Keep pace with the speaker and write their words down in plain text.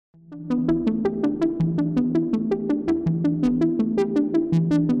Hello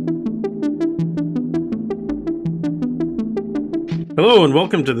and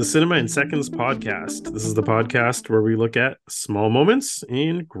welcome to the Cinema in Seconds podcast. This is the podcast where we look at small moments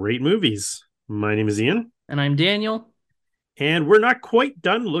in great movies. My name is Ian, And I'm Daniel. and we're not quite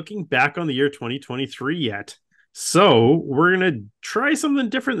done looking back on the year 2023 yet. So, we're going to try something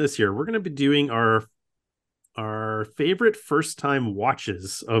different this year. We're going to be doing our favorite first-time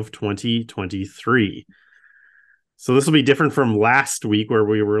watches of 2023. So, this will be different from last week where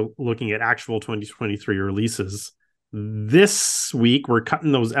we were looking at actual 2023 releases. This week we're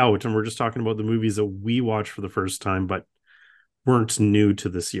cutting those out and we're just talking about the movies that we watched for the first time but weren't new to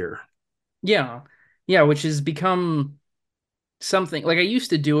this year. Yeah. Yeah, which has become something like I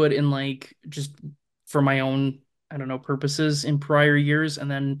used to do it in like just for my own, I don't know, purposes in prior years.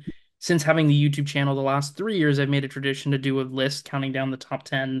 And then since having the YouTube channel the last 3 years, I've made a tradition to do a list counting down the top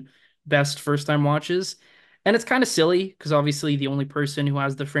 10 best first time watches. And it's kind of silly because obviously the only person who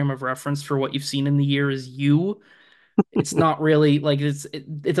has the frame of reference for what you've seen in the year is you. It's not really like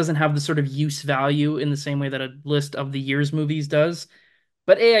it doesn't have the sort of use value in the same way that a list of the year's movies does.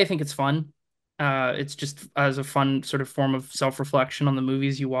 But I think it's fun. It's just as a fun sort of form of self-reflection on the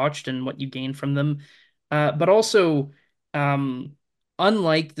movies you watched and what you gained from them. But also, um,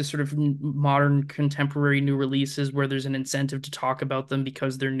 unlike the sort of modern contemporary new releases where there's an incentive to talk about them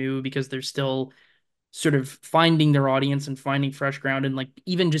because they're new, because they're still sort of finding their audience and finding fresh ground, and like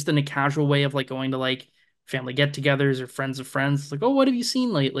even just in a casual way of like going to like family get-togethers or friends of friends, it's like, oh, what have you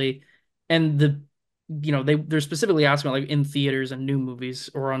seen lately? And they're specifically asking about like in theaters and new movies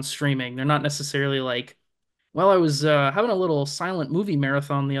or on streaming. They're not necessarily like, well, I was having a little silent movie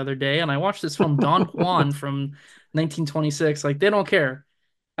marathon the other day and I watched this film Don Juan from 1926. Like they don't care.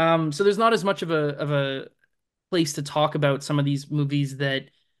 So there's not as much of a place to talk about some of these movies that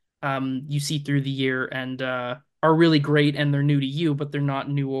you see through the year and are really great and they're new to you, but they're not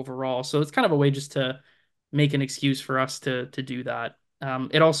new overall. So it's kind of a way just to make an excuse for us to do that.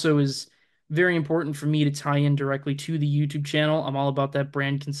 It also is very important for me to tie in directly to the YouTube channel. I'm all about that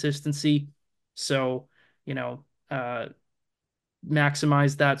brand consistency. So, you know,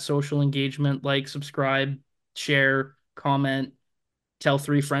 maximize that social engagement, like, subscribe, share, comment, tell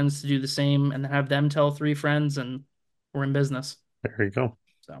three friends to do the same, and then have them tell three friends, and we're in business. There you go.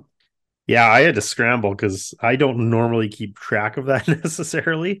 So, Yeah, I had to scramble because I don't normally keep track of that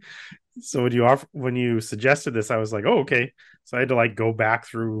necessarily. So when you suggested this, I was like, oh, okay. So I had to like go back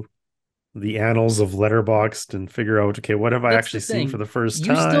through the annals of Letterboxd and figure out, okay, what have I that's the actually seen for thing. the first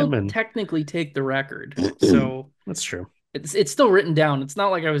You time? still And technically take the record. So, that's true. it's still written down. It's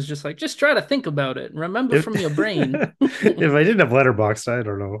not like I was just like, just try to think about it and remember If from your brain. if I didn't have Letterboxd, I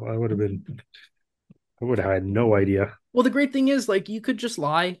don't know. I would have had no idea. Well, the great thing is, like, you could just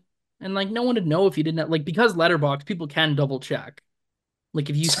lie, and like no one would know if you didn't have, like, because Letterbox people can double check. Like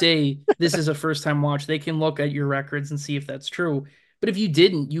if you say this is a first time watch, they can look at your records and see if that's true. But if you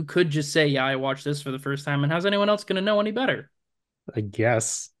didn't, you could just say, "Yeah, I watched this for the first time." And how's anyone else going to know any better? I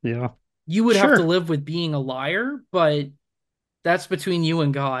guess. Yeah. You would have to Sure. live with being a liar, but that's between you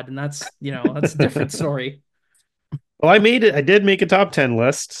and God, and that's a different story. Well, I made it. I did make a top 10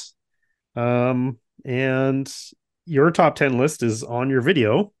 list. And your top 10 list is on your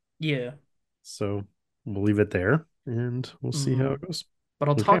video. Yeah. So we'll leave it there and we'll see how Hmm. it goes. But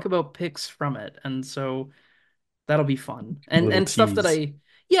I'll Okay. talk about picks from it, and so that'll be fun. A And little stuff that tease.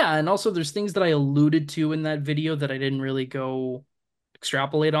 yeah, and also there's things that I alluded to in that video that I didn't really go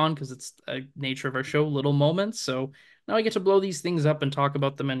extrapolate on because it's a nature of our show, little moments. So now I get to blow these things up and talk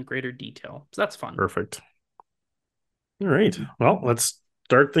about them in greater detail. So that's fun. Perfect. All right. Well, let's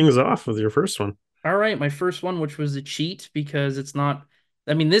start things off with your first one. All right, my first one, which was a cheat because it's not,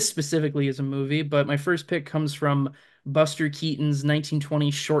 I mean, this specifically is a movie, but my first pick comes from Buster Keaton's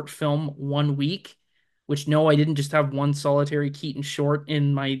 1920 short film, One Week, which no, I didn't just have one solitary Keaton short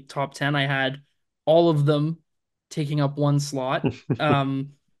in my top 10. I had all of them taking up one slot,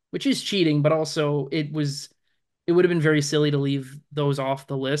 which is cheating, but also it would have been very silly to leave those off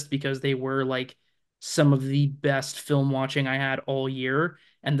the list because they were like some of the best film watching I had all year.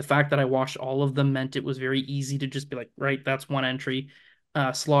 And the fact that I watched all of them meant it was very easy to just be like, right, that's one entry,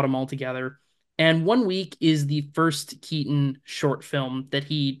 slot them all together. And One Week is the first Keaton short film that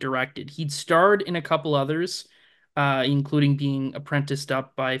he directed. He'd starred in a couple others, including being apprenticed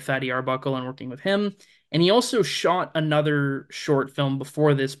up by Fatty Arbuckle and working with him. And he also shot another short film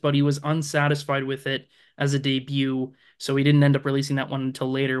before this, but he was unsatisfied with it as a debut. So he didn't end up releasing that one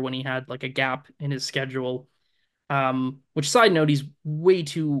until later when he had like a gap in his schedule. Which side note, he's way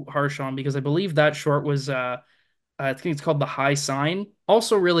too harsh on because I believe that short was I think it's called The High Sign.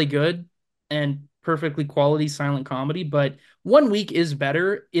 Also really good and perfectly quality silent comedy, but One Week is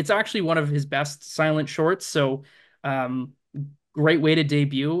better. It's actually one of his best silent shorts, so um, great way to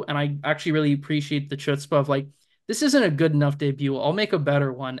debut. And I actually really appreciate the chutzpah of like, this isn't a good enough debut. I'll make a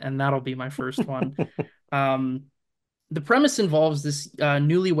better one, and that'll be my first one. Um, the premise involves this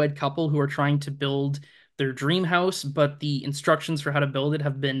newlywed couple who are trying to build their dream house, but the instructions for how to build it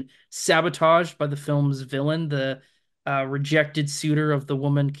have been sabotaged by the film's villain, the rejected suitor of the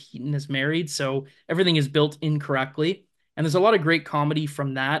woman Keaton has married. So everything is built incorrectly. And there's a lot of great comedy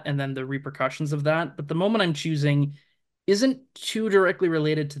from that and then the repercussions of that. But the moment I'm choosing isn't too directly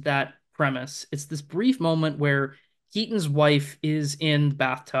related to that premise. It's this brief moment where Keaton's wife is in the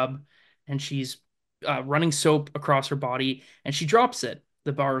bathtub and she's running soap across her body, and she drops it,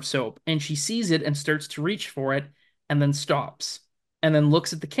 the bar of soap, and she sees it and starts to reach for it, and then stops, and then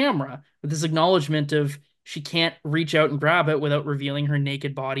looks at the camera with this acknowledgement of she can't reach out and grab it without revealing her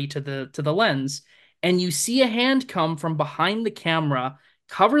naked body to the lens. And you see a hand come from behind the camera,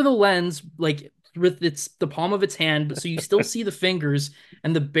 cover the lens like with its the palm of its hand, but so you still see the fingers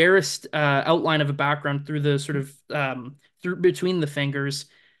and the barest outline of a background through the sort of through between the fingers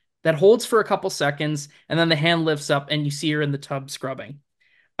that holds for a couple seconds, and then the hand lifts up and you see her in the tub scrubbing.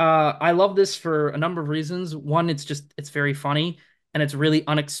 I love this for a number of reasons. One, it's very funny and it's a really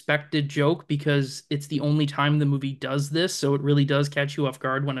unexpected joke because it's the only time the movie does this, so it really does catch you off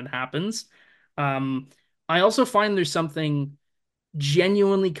guard when it happens. Um, I also find there's something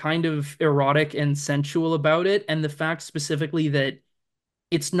genuinely kind of erotic and sensual about it, and the fact specifically that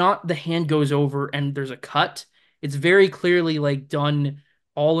it's not the hand goes over and there's a cut. It's very clearly like done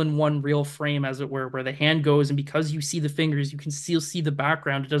all in one real frame, as it were, where the hand goes, and because you see the fingers, you can still see the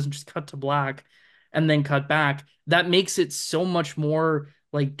background. It doesn't just cut to black and then cut back. That makes it so much more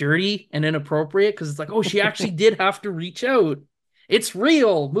like dirty and inappropriate because it's like, oh, she actually did have to reach out. It's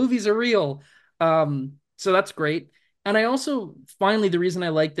real. Movies are real. So that's great. And I also finally the reason I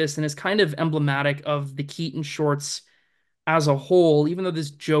like this and is kind of emblematic of the Keaton shorts as a whole, even though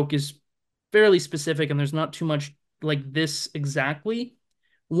this joke is fairly specific and there's not too much like this exactly,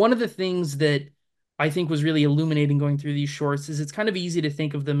 one of the things that I think was really illuminating going through these shorts is it's kind of easy to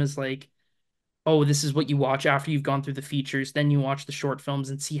think of them as like, oh, this is what you watch after you've gone through the features, then you watch the short films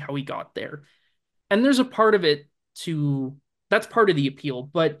and see how he got there. And there's a part of it to that's part of the appeal,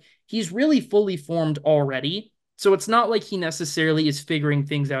 but he's really fully formed already. So it's not like he necessarily is figuring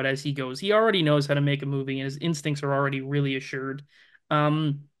things out as he goes. He already knows how to make a movie and his instincts are already really assured.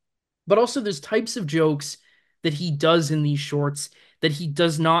 Um, but also there's types of jokes that he does in these shorts that he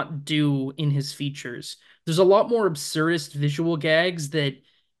does not do in his features. There's a lot more absurdist visual gags that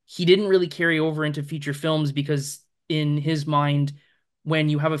he didn't really carry over into feature films because in his mind, when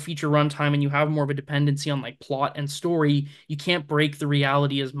you have a feature runtime and you have more of a dependency on like plot and story, you can't break the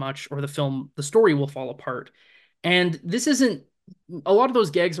reality as much or the story will fall apart. And this isn't a lot of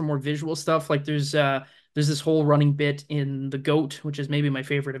those gags are more visual stuff. Like there's this whole running bit in The Goat, which is maybe my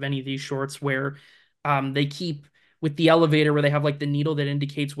favorite of any of these shorts, where they keep with the elevator where they have like the needle that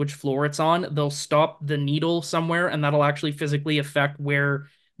indicates which floor it's on. They'll stop the needle somewhere, and that'll actually physically affect where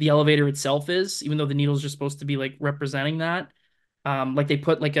the elevator itself is, even though the needle's just supposed to be like representing that. Like they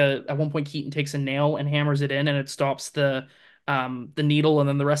put like a at one point Keaton takes a nail and hammers it in, and it stops the needle, and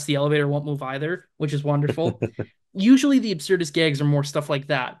then the rest of the elevator won't move either, which is wonderful. Usually the absurdist gags are more stuff like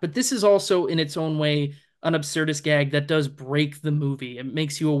that, but this is also in its own way an absurdist gag that does break the movie. It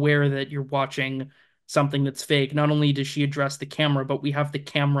makes you aware that you're watching something that's fake. Not only does she address the camera, but we have the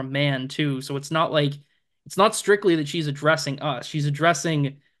cameraman too. So it's not strictly that she's addressing us. She's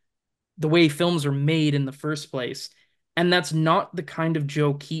addressing the way films are made in the first place. And that's not the kind of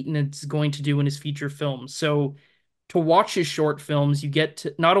joke Keaton is going to do in his feature films. So to watch his short films, you get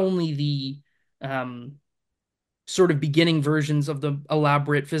to not only the sort of beginning versions of the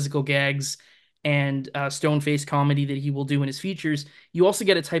elaborate physical gags and stone-faced comedy that he will do in his features, you also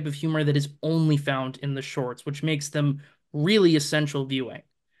get a type of humor that is only found in the shorts, which makes them really essential viewing.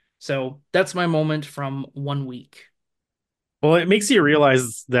 So that's my moment from One Week. Well, it makes you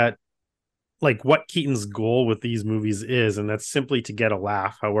realize that like what Keaton's goal with these movies is, and that's simply to get a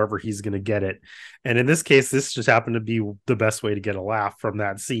laugh, however he's going to get it. And in this case, this just happened to be the best way to get a laugh from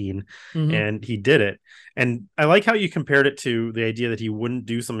that scene, Mm-hmm. and he did it. And I like how you compared it to the idea that he wouldn't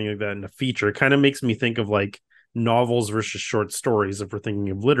do something like that in a feature. It kind of makes me think of like novels versus short stories if we're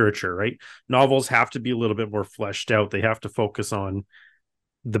thinking of literature, right? Novels have to be a little bit more fleshed out. They have to focus on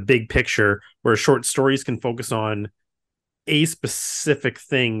the big picture, where short stories can focus on a specific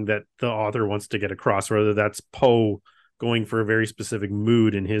thing that the author wants to get across, whether that's Poe going for a very specific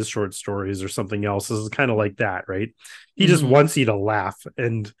mood in his short stories or something else. This is kind of like that, right? He just Hmm. wants you to laugh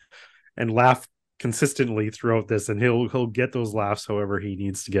and laugh consistently throughout this, and he'll get those laughs however he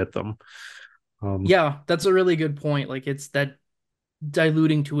needs to get them. Um, Yeah, that's a really good point. Like it's that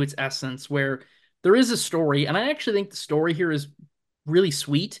diluting to its essence where there is a story, and I actually think the story here is really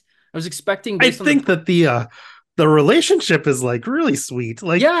sweet. I was expecting I based on the think that the relationship is like really sweet.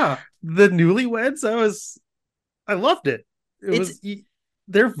 Like yeah, the newlyweds, I loved it. It it's was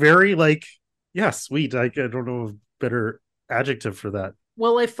they're very like yeah, sweet. I don't know a better adjective for that.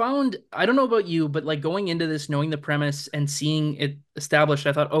 well, I found I don't know about you, but like going into this, knowing the premise and seeing it established,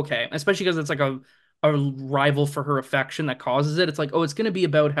 I thought, okay, especially because it's like a rival for her affection that causes it. It's like, oh, it's going to be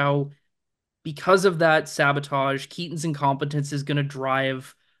about how because of that sabotage, Keaton's incompetence is going to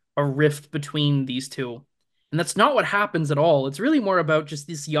drive a rift between these two. And that's not what happens at all. It's really more about just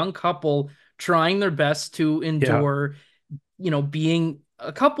this young couple trying their best to Yeah, endure, being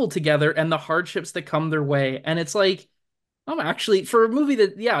a couple together and the hardships that come their way. And it's like, I'm actually, for a movie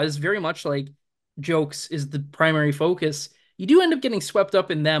that, yeah, is very much like jokes is the primary focus, you do end up getting swept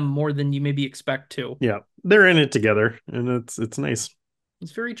up in them more than you maybe expect to. yeah, they're in it together, and it's nice.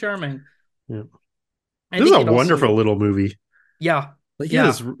 It's very charming. Yeah, I this is think a it wonderful also, little movie. yeah, Like it yeah.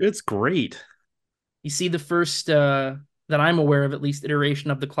 is, it's great. You see the first that I'm aware of, at least,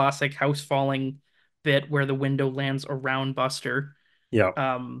 iteration of the classic house falling bit where the window lands around Buster. Yeah,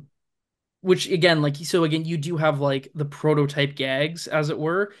 Um, which again, like so again, you do have like the prototype gags, as it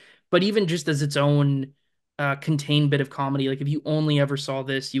were, but even just as its own contained bit of comedy, like if you only ever saw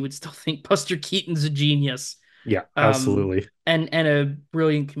this, you would still think Buster Keaton's a genius, yeah, absolutely. and a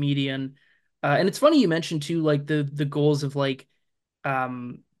brilliant comedian. And it's funny you mentioned too, like the goals of like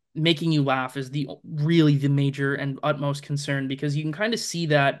um making you laugh is the really the major and utmost concern because you can kind of see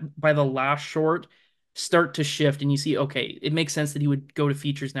that by the last short start to shift and you see okay it makes sense that he would go to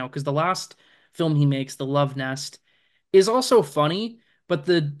features now because the last film he makes, The Love Nest, is also funny, but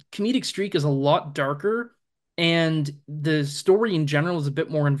the comedic streak is a lot darker and the story in general is a bit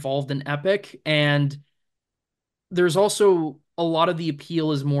more involved and epic, and there's also a lot of the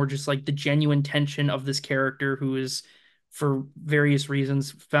appeal is more just like the genuine tension of this character who is, for various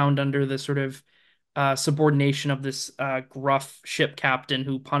reasons, found under the sort of subordination of this gruff ship captain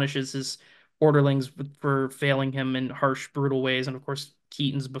who punishes his orderlings for failing him in harsh, brutal ways. And of course,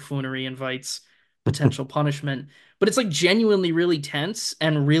 Keaton's buffoonery invites potential punishment. But it's like genuinely really tense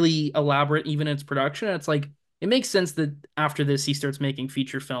and really elaborate, even in its production. And it's like, it makes sense that after this, he starts making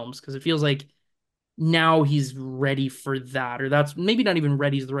feature films because it feels like now he's ready for that, or that's maybe not even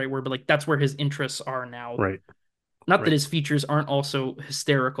ready is the right word, but like that's where his interests are now. Right, Not that right. his features aren't also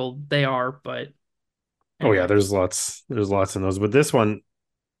hysterical, they are, but Oh yeah, anyway. there's lots in those, but this one,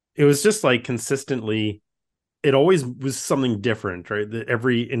 it was just like consistently. It always was something different, right?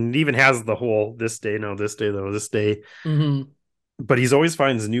 Every and it even has the whole this day, no, this day though, this day. Mm-hmm. But he's always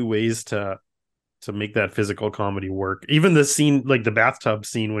finds new ways to make that physical comedy work. Even the scene, like the bathtub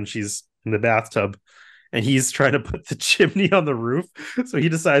scene when she's in the bathtub and he's trying to put the chimney on the roof. So he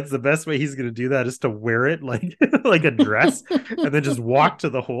decides the best way he's going to do that is to wear it like like a dress and then just walk to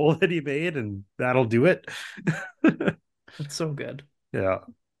the hole that he made and that'll do it. It's so good. Yeah.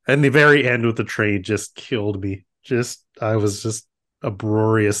 And the very end with the train just killed me. Just I was just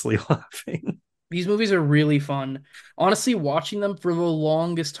uproariously laughing. These movies are really fun. Honestly, watching them for the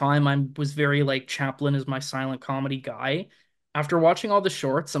longest time, I was very like Chaplin is my silent comedy guy. After watching all the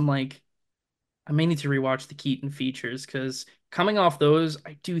shorts, I'm like, I may need to rewatch the Keaton features because coming off those,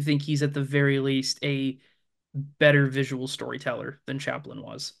 I do think he's at the very least a better visual storyteller than Chaplin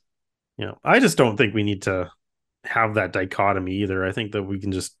was. I just don't think we need to have that dichotomy either. I think that we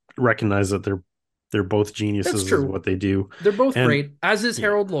can just recognize that they're both That's geniuses is true. what they do. They're both And great, as is yeah,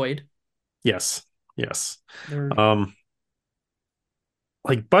 Harold Lloyd. yes, yes. They're Um,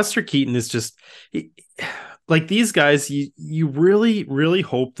 like Buster Keaton is just like these guys. You really really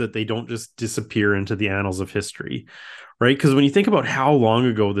hope that they don't just disappear into the annals of history, right? Because when you think about how long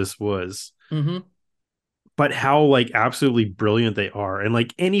ago this was, mm-hmm. but how like absolutely brilliant they are, and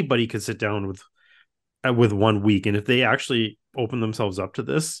like anybody could sit down with 1 week, and if they actually open themselves up to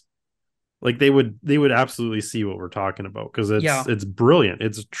this, like they would absolutely see what we're talking about because it's Yeah. it's brilliant.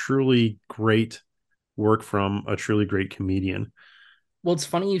 It's truly great work from a truly great comedian. Well, it's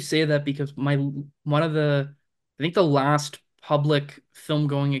funny you say that because my one of the I think the last public film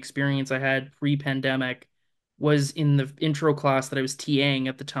going experience I had pre-pandemic was in the intro class that I was TAing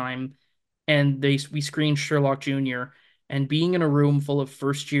at the time, and we screened Sherlock Jr. And being in a room full of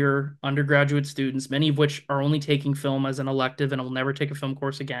first year undergraduate students, many of which are only taking film as an elective and will never take a film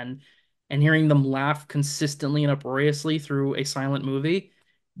course again, and hearing them laugh consistently and uproariously through a silent movie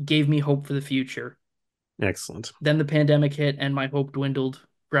gave me hope for the future. Excellent. Then the pandemic hit, and my hope dwindled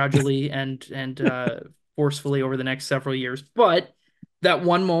gradually and forcefully over the next several years. But that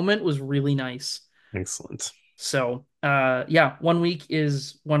one moment was really nice. Excellent. So, yeah, 1 week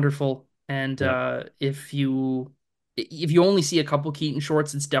is wonderful. And Yeah. if you only see a couple Keaton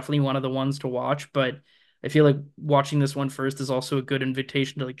shorts, it's definitely one of the ones to watch. But I feel like watching this one first is also a good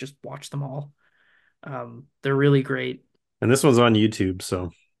invitation to like just watch them all. They're really great. And this one's on YouTube,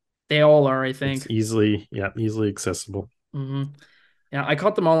 so They all are, I it's think. easily accessible. Hmm. Yeah, I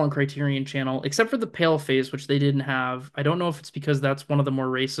caught them all on Criterion Channel, except for the Pale Face, which they didn't have. I don't know if it's because that's one of the more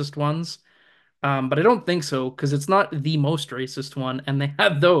racist ones. But I don't think so because it's not the most racist one, and they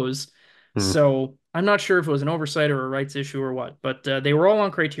have those. Hmm. So I'm not sure if it was an oversight or a rights issue or what. But they were all on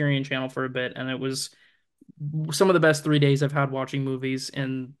Criterion Channel for a bit, and it was some of the best 3 days I've had watching movies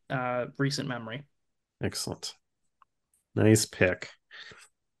in recent memory. Excellent. Nice pick.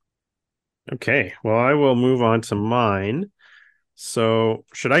 Okay, well, I will move on to mine. So,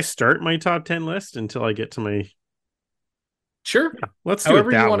 should I start my top 10 list until I get to my. Sure. Yeah, let's do it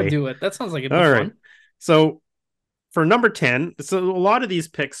However you that want to way. do it. That sounds like it'd be All right. fun. So, for number 10, so a lot of these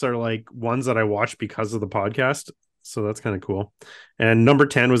picks are like ones that I watched because of the podcast. So, that's kind of cool. And number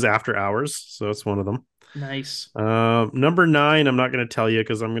 10 was After Hours. So, that's one of them. Nice. Number 9, I'm not going to tell you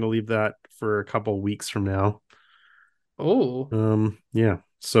because I'm going to leave that for a couple weeks from now. Oh, Yeah.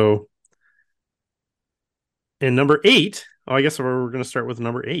 So, and number 8, oh, I guess we're going to start with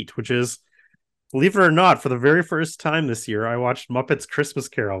number 8, which is, believe it or not, for the very first time this year, I watched Muppet's Christmas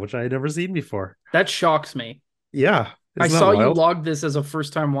Carol, which I had never seen before. that shocks me. Yeah. I Isn't that saw you wild? log this as a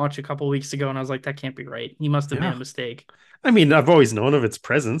first time watch a couple weeks ago, and I was like, that can't be right. You must have made Yeah. a mistake. I mean, I've always known of its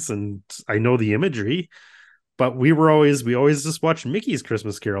presence and I know the imagery, but we always just watched Mickey's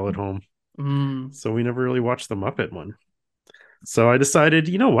Christmas Carol at home. Mm, So we never really watched the Muppet one. So I decided,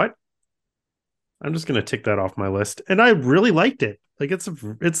 you know what? I'm just gonna tick that off my list. And I really liked it. Like it's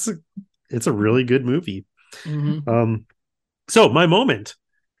a really good movie. hmm. Um so my moment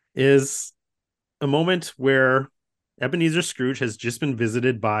is a moment where Ebenezer Scrooge has just been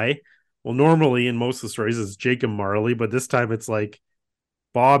visited by, well, normally in most of the stories it's Jacob Marley, but this time it's like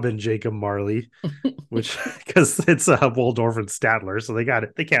Bob and Jacob Marley, which because it's Waldorf and Statler, so they got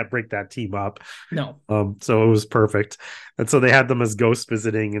it. They can't break that team up. No. So it was perfect. And so they had them as ghosts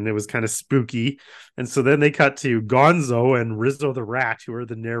visiting, and it was kind of spooky. And so then they cut to Gonzo and Rizzo the Rat, who are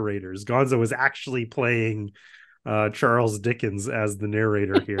the narrators. Gonzo was actually playing Charles Dickens as the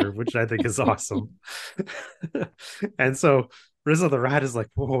narrator here, which I think is awesome. And so Rizzo the Rat is like,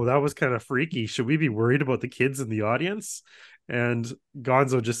 whoa, that was kind of freaky. Should we be worried about the kids in the audience? And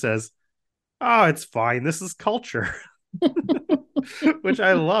Gonzo just says, oh, it's fine. This is culture, which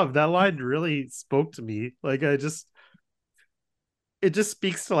I love. That line really spoke to me. It just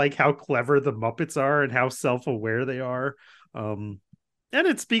speaks to like how clever the Muppets are and how self-aware they are. Um, and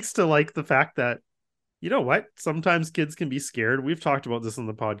it speaks to like the fact that, you know what, sometimes kids can be scared. We've talked about this on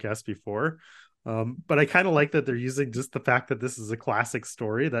the podcast before. But I kind of like that they're using just the fact that this is a classic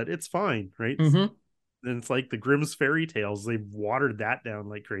story, that it's fine, right? Hmm. And it's like the Grimm's fairy tales. They've watered that down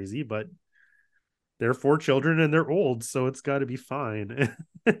like crazy, but they're for children and they're old, so it's got to be fine.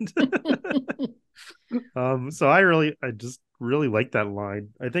 And so I just really like that line.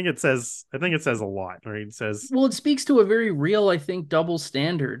 I think it says a lot, right? It says, Well, it speaks to a very real, I think, double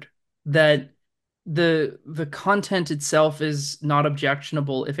standard that the content itself is not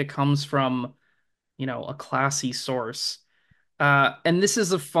objectionable if it comes from, a classy source. And this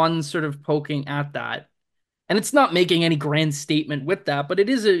is a fun sort of poking at that. And it's not making any grand statement with that, but it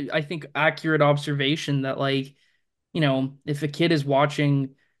is I think, accurate observation that like, if a kid is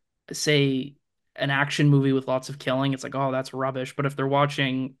watching, say, an action movie with lots of killing, it's like, oh, that's rubbish. But if they're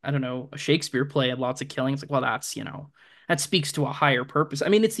watching, I don't know, a Shakespeare play and lots of killing, it's like, well, that speaks to a higher purpose. I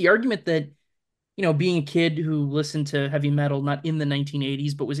mean, it's the argument that, being a kid who listened to heavy metal, not in the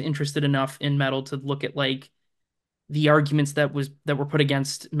 1980s, but was interested enough in metal to look at like the arguments that were put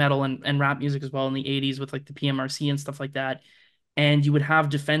against metal and rap music as well in the 80s with like the PMRC and stuff like that. And you would have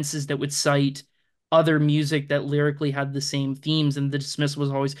defenses that would cite other music that lyrically had the same themes, and the dismissal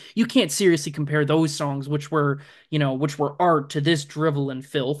was always, you can't seriously compare those songs, which were art, to this drivel and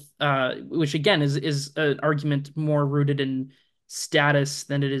filth, which again is an argument more rooted in status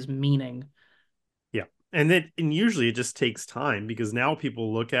than it is meaning. yeah. And usually it just takes time because now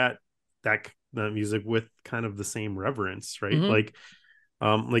people look at that music with kind of the same reverence, right? Hmm. Like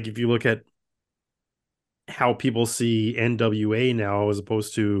if you look at how people see NWA now as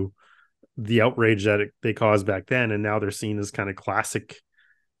opposed to the outrage that they caused back then, and now they're seen as kind of classic,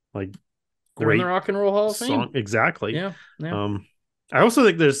 like They're in the Great Rock and Roll Hall of song. Fame. Exactly. Yeah, yeah. Um, I also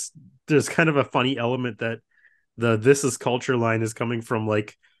think there's kind of a funny element that the "This is culture" line is coming from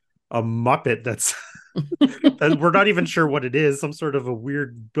like a Muppet that's that we're not even sure what it is, some sort of a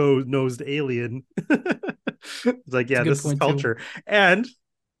weird bow-nosed alien. It's like, It's a yeah, good this is point too. culture. And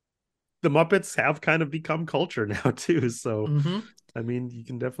the Muppets have kind of become culture now too. So Hmm. I mean, you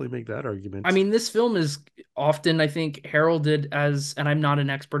can definitely make that I argument. mean, this film is often, I think, heralded as, and I'm not an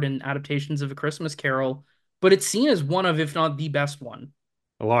expert in adaptations of A Christmas Carol, but it's seen as one of, if not the best one.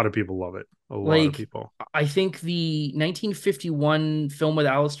 A lot of people love it. A lot of Like, people. I think the 1951 film with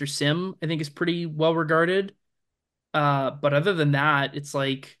Alistair Sim, I think, is pretty well regarded. But other than that, it's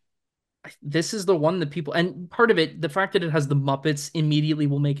like this is the one that people, and part of it, the fact that it has the Muppets immediately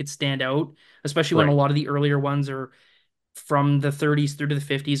will make it stand out, especially when a Right. lot of the earlier ones are from the 30s through to the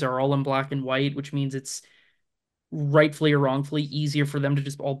 50s are all in black and white, which means it's rightfully or wrongfully easier for them to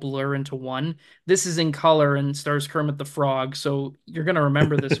just all blur into one. This is in color and stars Kermit the Frog, so you're gonna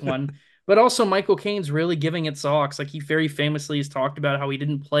remember this one. But also Michael Caine's really giving it socks. Like he very famously has talked about how he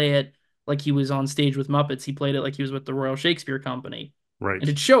didn't play it like he was on stage with Muppets. He played it like he was with the Royal Shakespeare Company. And Right.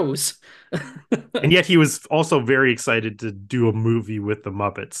 it shows. And yet he was also very excited to do a movie with the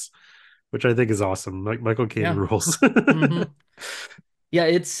Muppets, which I think is awesome. Like Michael Caine Yeah. rules. Hmm. Yeah,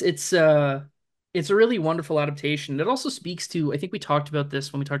 it's a really wonderful adaptation. It also speaks to, I think we talked about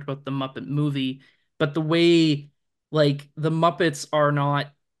this when we talked about the Muppet movie, but the way like the Muppets are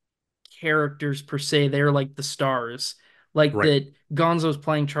not characters per se, they're like the stars. Like Right. that Gonzo's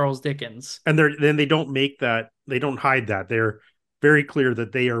playing Charles Dickens. And they don't make that, they don't hide that. They're very clear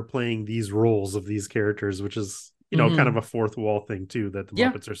that they are playing these roles of these characters, which is, kind of Hmm. a fourth wall thing too that the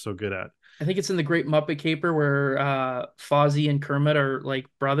Yeah, Muppets are so good at. I think it's in the Great Muppet Caper where Fozzie and Kermit are like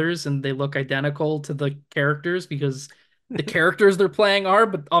brothers and they look identical to the characters because the characters they're playing are,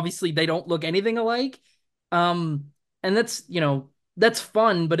 but obviously they don't look anything alike. And that's, that's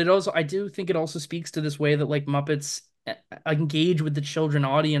fun, but it also, I do think it also speaks to this way that like Muppets engage with the children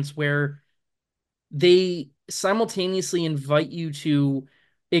audience where they simultaneously invite you to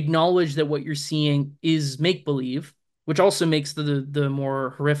acknowledge that what you're seeing is make believe, which also makes the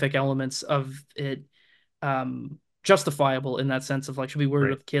more horrific elements of it justifiable in that sense of like should be worried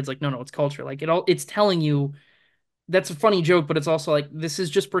Right. with kids like no, it's culture, like it's telling you that's a funny joke, but it's also like this is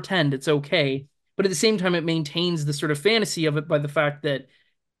just pretend, it's okay, but at the same time it maintains the sort of fantasy of it by the fact that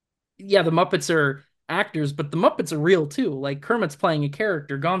yeah, the Muppets are actors, but the Muppets are real too. Like Kermit's playing a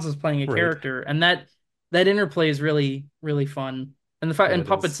character, Gonzo's playing a Right. character, and that interplay is really really fun. And the fact Yeah, and it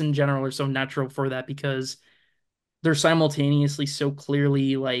puppets is. in general are so natural for that because they're simultaneously so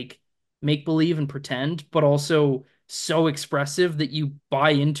clearly like make believe and pretend, but also so expressive that you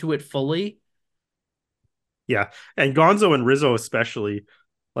buy into it fully. Yeah. And Gonzo and Rizzo especially,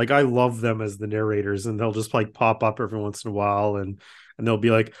 like I love them as the narrators, and they'll just like pop up every once in a while, and they'll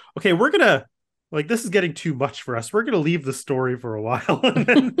be like, okay, we're gonna, like, this is getting too much for us. We're gonna leave the story for a while and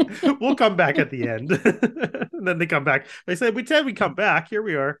then we'll come back at the end. And then they come back. They said we said we come back. Here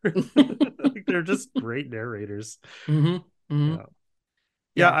we are. Like, they're just great narrators. Hmm. Hmm. Yeah.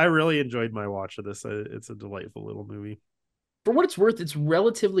 Yeah, Yeah. I really enjoyed my watch of this. It's a delightful little movie. For what it's worth, it's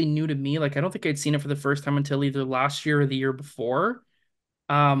relatively new to me. Like I don't think I'd seen it for the first time until either last year or the year before.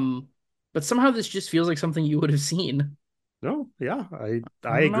 Um, but somehow this just feels like something you would have seen. No, yeah, I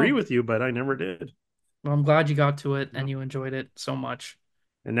I don't agree know. with you, but I never did. Well, I'm glad you got to it and No. you enjoyed it so much.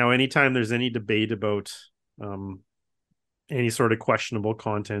 And now, anytime there's any debate about um, any sort of questionable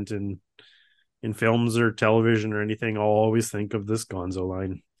content in films or television or anything, I'll always think of this Gonzo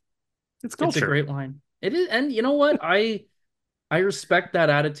line. It's It's a culture. great line. It is, and you know what? I respect that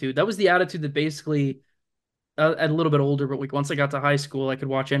attitude. That was the attitude that basically a little bit older, but like once I got to high school, I could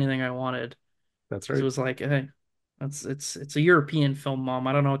watch anything I wanted That's because it right. was like, hey, it's a European film, mom.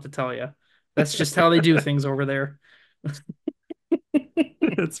 I don't know what to tell you. That's just how they do things over there.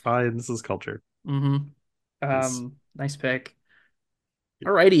 It's fine. This is culture. Hmm. Nice. Nice pick.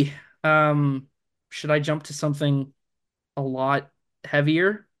 Alrighty. Should I jump to something a lot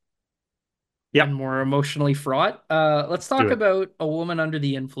heavier and Yep. more emotionally fraught? Let's Let's do talk it. about A Woman Under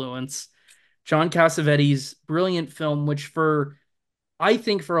the Influence, John Cassavetes' brilliant film, which for I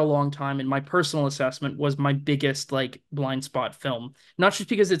think for a long time, in my personal assessment, was my biggest like blind spot film. Not just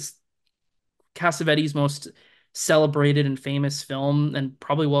because it's Cassavetes' most celebrated and famous film and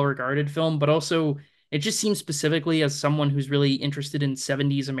probably well regarded film, but also it just seems specifically as someone who's really interested in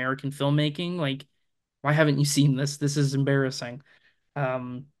 70s American filmmaking. Like, why haven't you seen this? This is embarrassing.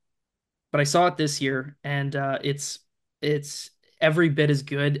 Um, but I saw it this year, and it's every bit as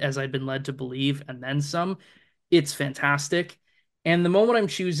good as I'd been led to believe, and then some. It's fantastic. And the moment I'm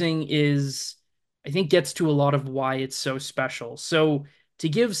choosing is, I think, gets to a lot of why it's so special. So, to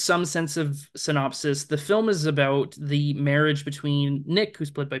give some sense of synopsis, the film is about the marriage between Nick,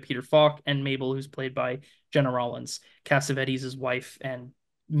 who's played by Peter Falk, and Mabel, who's played by Jenna Rollins, Cassavetes' wife and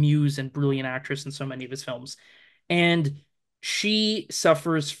muse and brilliant actress in so many of his films. And she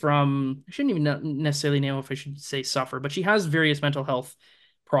suffers from, I shouldn't even necessarily know if I should say suffer, but she has various mental health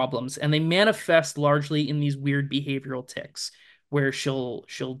problems, and they manifest largely in these weird behavioral tics where she'll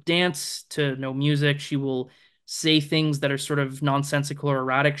dance to no music. She will say things that are sort of nonsensical or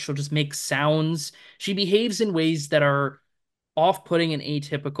erratic. She'll just make sounds. She behaves in ways that are off-putting and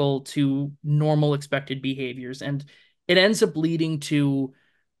atypical to normal expected behaviors, and it ends up leading to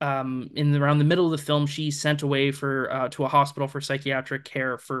in around the middle of the film, she's sent away for to a hospital for psychiatric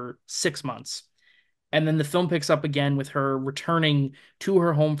care for 6 months. And then the film picks up again with her returning to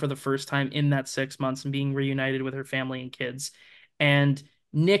her home for the first time in that 6 months and being reunited with her family and kids. And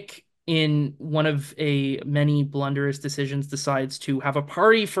Nick, in one of a many blunderous decisions, decides to have a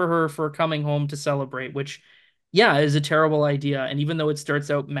party for her for coming home to celebrate, which, yeah, is a terrible idea. And even though it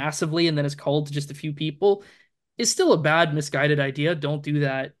starts out massively and then is called to just a few people, is still a bad, misguided idea. Don't do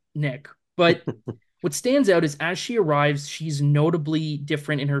that, Nick. But what stands out is as she arrives, she's notably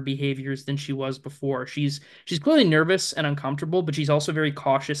different in her behaviors than she was before. She's clearly nervous and uncomfortable, but she's also very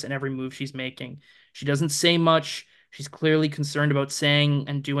cautious in every move she's making. She doesn't say much. She's clearly concerned about saying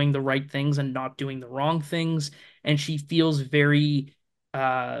and doing the right things and not doing the wrong things. And she feels very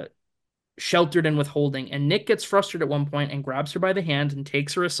uh sheltered and withholding. And Nick gets frustrated at one point and grabs her by the hand and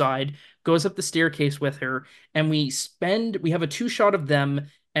takes her aside, goes up the staircase with her, and we have a two shot of them,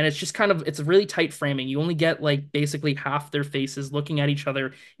 and it's just kind of it's a really tight framing. You only get like basically half their faces looking at each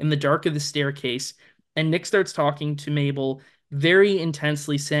other in the dark of the staircase. And Nick starts talking to Mabel very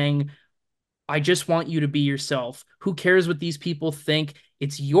intensely, saying, I just want you to be yourself. Who cares what these people think?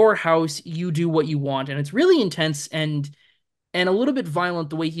 It's your house. You do what you want. And it's really intense and a little bit violent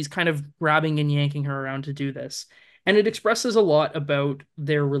the way he's kind of grabbing and yanking her around to do this. And it expresses a lot about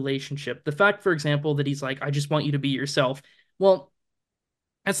their relationship. The fact, for example, that he's like, I just want you to be yourself. Well,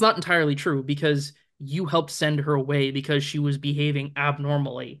 that's not entirely true because you helped send her away because she was behaving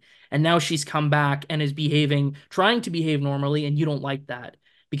abnormally. And now she's come back and is trying to behave normally, and you don't like that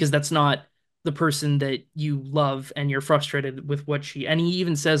because that's not the person that you love and you're frustrated with and he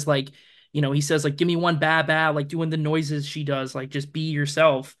even says like, he says like, give me one ba ba, like doing the noises she does, like just be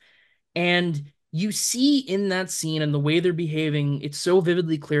yourself. And you see in that scene and the way they're behaving, it's so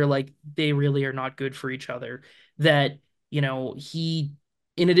vividly clear, like they really are not good for each other. That, he,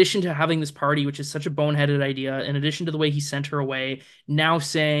 in addition to having this party, which is such a boneheaded idea, in addition to the way he sent her away, now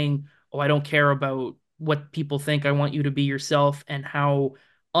saying, oh, I don't care about what people think. I want you to be yourself, and how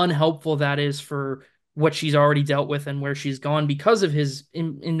unhelpful that is for what she's already dealt with and where she's gone because of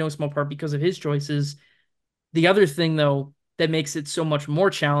in no small part, because of his choices. The other thing, though, that makes it so much more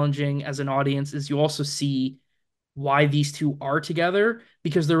challenging as an audience is you also see why these two are together,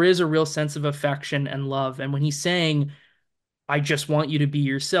 because there is a real sense of affection and love. And when he's saying, I just want you to be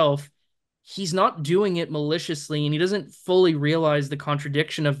yourself, he's not doing it maliciously, and he doesn't fully realize the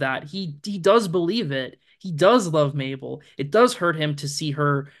contradiction of that. He does believe it. He does love Mabel. It does hurt him to see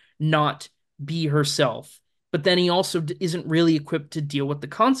her not be herself. But then he also isn't really equipped to deal with the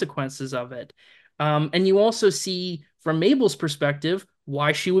consequences of it. And you also see from Mabel's perspective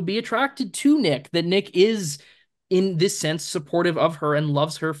why she would be attracted to Nick, that Nick is in this sense supportive of her and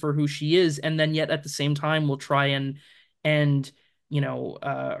loves her for who she is, and then yet at the same time will try and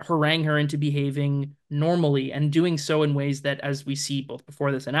harangue her into behaving normally, and doing so in ways that, as we see both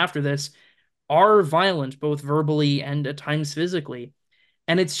before this and after this, are violent, both verbally and at times physically.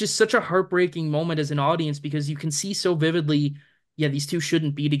 And it's just such a heartbreaking moment as an audience because you can see so vividly, yeah, these two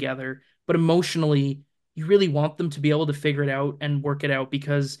shouldn't be together, but emotionally, you really want them to be able to figure it out and work it out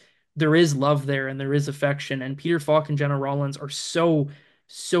because there is love there and there is affection. And Peter Falk and Jenna Rollins are so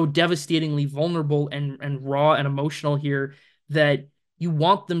devastatingly vulnerable and raw and emotional here that you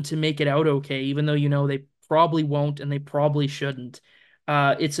want them to make it out okay, even though they probably won't and they probably shouldn't.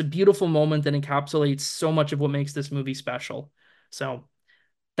 It's a beautiful moment that encapsulates so much of what makes this movie special. So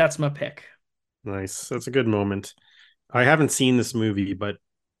that's my pick. Nice. That's a good moment. I haven't seen this movie, but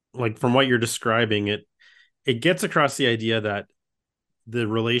like from what you're describing, it gets across the idea that the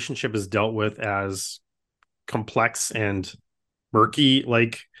relationship is dealt with as complex and murky,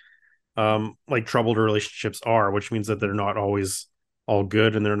 like troubled relationships are, which means that they're not always all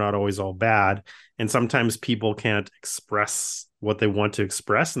good and they're not always all bad. And sometimes people can't express what they want to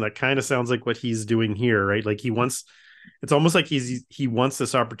express. And that kind of sounds like what he's doing here, right? Like it's almost like he wants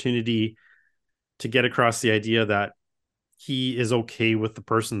this opportunity to get across the idea that he is okay with the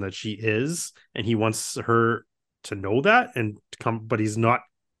person that she is, and he wants her to know that and to come, but he's not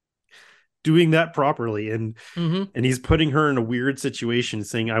doing that properly. Mm-hmm. And he's putting her in a weird situation,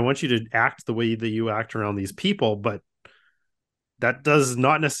 saying, I want you to act the way that you act around these people, but that does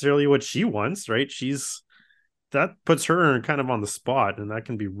not necessarily what she wants, right? She's that puts her kind of on the spot, and that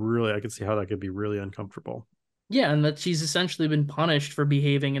can be really, I can see how that could be really uncomfortable. Yeah, and that she's essentially been punished for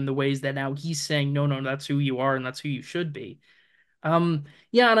behaving in the ways that now he's saying, no, no, that's who you are and that's who you should be.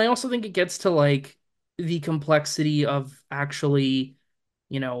 Yeah, and I also think it gets to like the complexity of actually,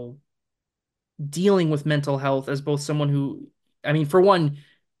 you know, dealing with mental health as both someone who, I mean, for one,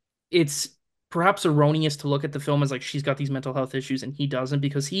 it's perhaps erroneous to look at the film as like she's got these mental health issues and he doesn't,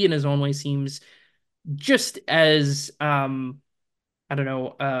 because he in his own way seems just as I don't know,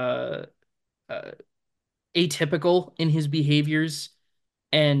 uh atypical in his behaviors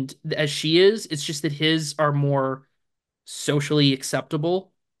and as she is. It's just that his are more socially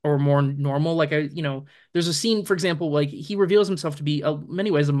acceptable or more normal. Like there's a scene, for example, like he reveals himself to be,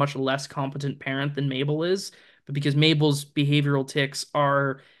 many ways, a much less competent parent than Mabel is, but because Mabel's behavioral tics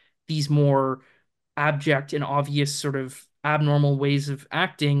are these more abject and obvious sort of abnormal ways of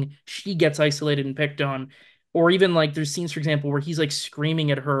acting, she gets isolated and picked on. Or even like there's scenes, for example, where he's like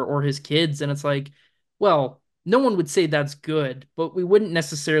screaming at her or his kids, and it's like, well, no one would say that's good, but we wouldn't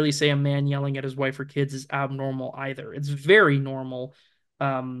necessarily say a man yelling at his wife or kids is abnormal either. It's very normal.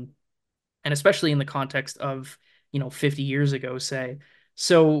 Um, and especially in the context of, 50 years ago, say.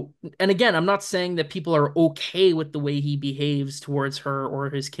 So, and again, I'm not saying that people are okay with the way he behaves towards her or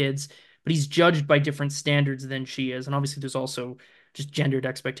his kids, but he's judged by different standards than she is. And obviously, there's also just gendered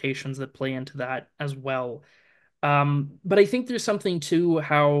expectations that play into that as well. But I think there's something to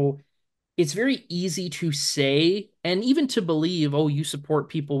how it's very easy to say and even to believe, oh, you support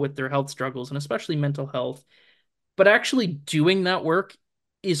people with their health struggles and especially mental health. But actually doing that work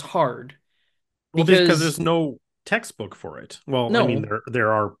is hard Well, because because there's no textbook for it. Well, I mean, no,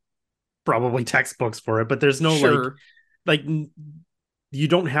 there are probably textbooks for it, but there's no sure, like you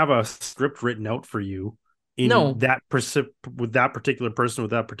don't have a script written out for you in no, that with that particular person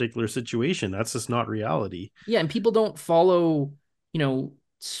with that particular situation. That's just not reality. yeah, and people don't follow,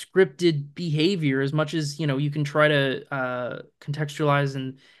 scripted behavior as much as, you can try to contextualize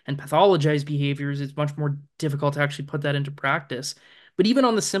and pathologize behaviors. It's much more difficult to actually put that into practice. But even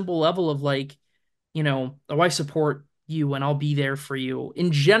on the simple level of like, oh, I support you and I'll be there for you.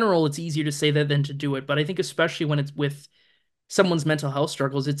 In general, it's easier to say that than to do it. But I think especially when it's with someone's mental health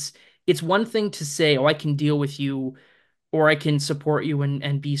struggles, it's one thing to say, oh, I can deal with you or I can support you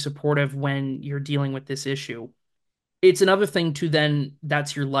and be supportive when you're dealing with this issue. It's another thing to then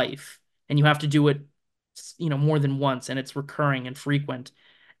that's your life and you have to do it, more than once and it's recurring and frequent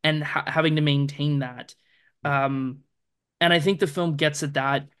and having to maintain that. Um, and I think the film gets at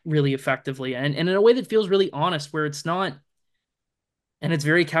that really effectively and in a way that feels really honest, where it's not, and it's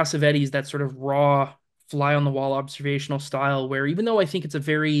very Cassavetes, that sort of raw, fly on the wall observational style, where even though I think it's a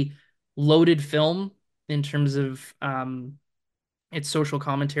very loaded film in terms of its social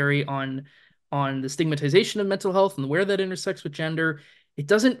commentary on the stigmatization of mental health and where that intersects with gender, it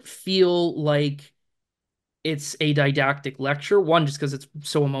doesn't feel like it's a didactic lecture. One, just because it's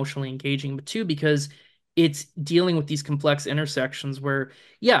so emotionally engaging, but two, because it's dealing with these complex intersections where,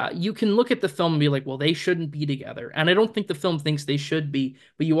 yeah, you can look at the film and be like, well, they shouldn't be together. And I don't think the film thinks they should be,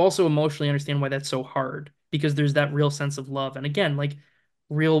 but you also emotionally understand why that's so hard because there's that real sense of love. And again, like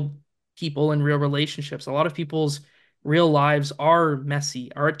real people and real relationships, a lot of people's real lives are messy,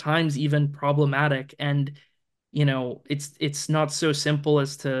 are at times even problematic. And, it's not so simple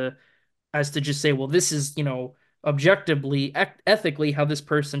as to just say, well, this is, objectively, ethically how this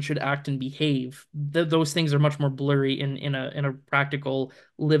person should act and behave. Those things are much more blurry in a practical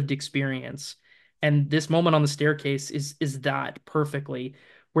lived experience. And this moment on the staircase is that perfectly,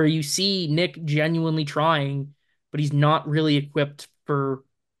 where you see Nick genuinely trying, but he's not really equipped for,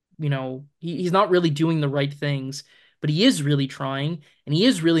 he's not really doing the right things, but he is really trying and he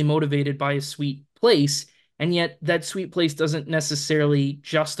is really motivated by a sweet place, and yet that sweet place doesn't necessarily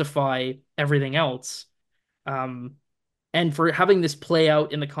justify everything else. Um, and for having this play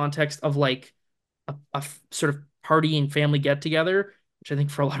out in the context of like a sort of party and family get together, which I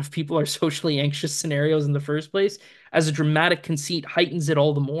think for a lot of people are socially anxious scenarios in the first place, as a dramatic conceit heightens it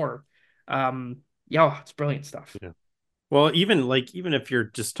all the more. Yeah, it's brilliant stuff. Yeah. Well, even if you're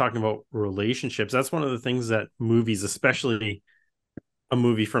just talking about relationships, that's one of the things that movies, especially a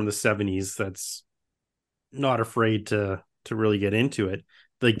movie from the 70s that's not afraid to really get into it.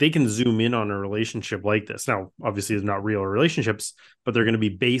 Like they can zoom in on a relationship like this. Now, obviously, they're not real relationships, but they're going to be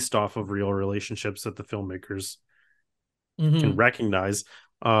based off of real relationships that the filmmakers can Hmm. recognize.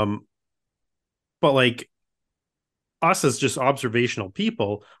 Um, but like us as just observational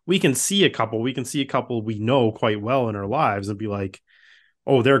people, we can see a couple we know quite well in our lives and be like,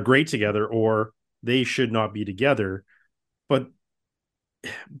 oh, they're great together, or they should not be together.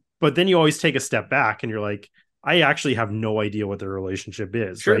 But then you always take a step back and you're like, I actually have no idea what their relationship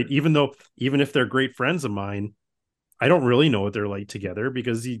is, right? Sure. Even if they're great friends of mine, I don't really know what they're like together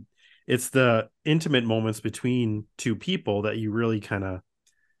because it's the intimate moments between two people that you really kind of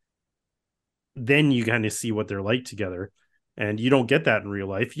see what they're like together. And you don't get that in real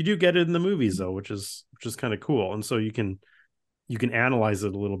life. You do get it in the movies though, which is kind of cool. And so you can analyze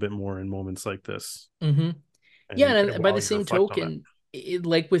it a little bit more in moments like this, Hmm. and Yeah, you kind of and by while the you same reflect on it. token,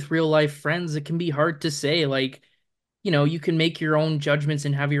 like with real life friends, it can be hard to say. Like, you can make your own judgments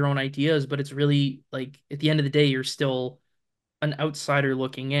and have your own ideas, but it's really like at the end of the day, you're still an outsider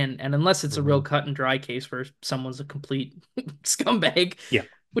looking in. And unless it's a real Mm-hmm. cut and dry case where someone's a complete scumbag, Yeah.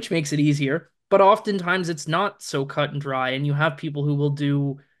 which makes it easier. But oftentimes it's not so cut and dry, and you have people who will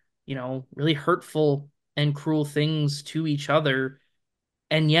do, really hurtful and cruel things to each other.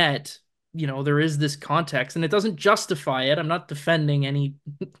 And yet, there is this context, and it doesn't justify it. I'm not defending any,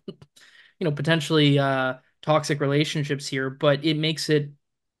 potentially toxic relationships here, but it makes it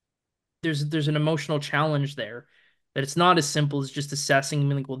there's an emotional challenge there, that it's not as simple as just assessing and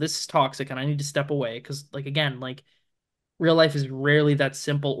being like, well, this is toxic and I need to step away. Because, like, again, like, real life is rarely that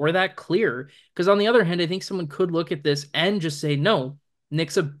simple or that clear. Because on the other hand, I think someone could look at this and just say, no,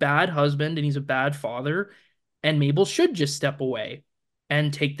 Nick's a bad husband and he's a bad father, and Mabel should just step away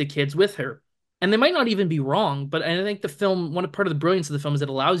and take the kids with her. And they might not even be wrong, but I think the film, one part of the brilliance of the film is it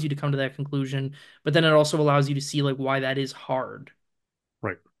allows you to come to that conclusion, but then it also allows you to see like why that is hard,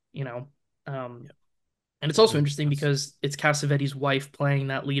 Right. you know. Um, Yeah. and it's also Yeah. interesting because it's Cassavetes' wife playing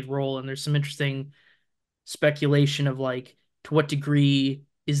that lead role, and there's some interesting speculation of like to what degree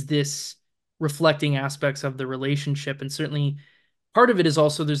is this reflecting aspects of the relationship. And certainly part of it is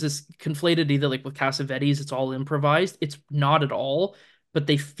also there's this conflated either like with Cassavetes, it's all improvised. It's not at all, but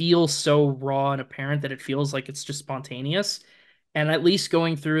they feel so raw and apparent that it feels like it's just spontaneous. And at least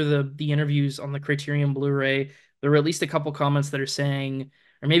going through the interviews on the Criterion Blu-ray, there were at least a couple comments that are saying,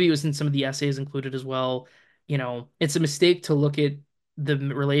 or maybe it was in some of the essays included as well, it's a mistake to look at the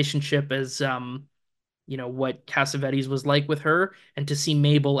relationship as what Cassavetes was like with her, and to see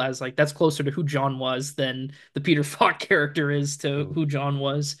Mabel as like that's closer to who John was than the Peter Falk character is to Mm. who John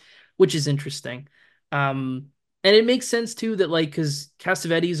was, which is interesting. Um, and it makes sense too that like because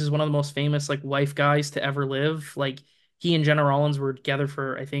Cassavetes is one of the most famous like wife guys to ever live. Like he and Jenna Rollins were together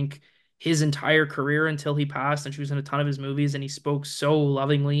for I think his entire career until he passed, and she was in a ton of his movies, and he spoke so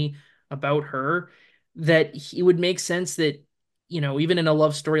lovingly about her that it would make sense that even in a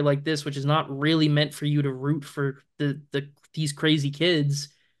love story like this, which is not really meant for you to root for these crazy kids,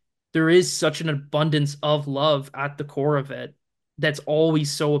 there is such an abundance of love at the core of it that's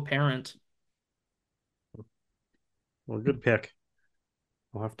always so apparent. Well, good pick.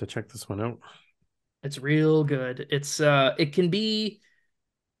 I'll have to check this one out. It's real good. It can be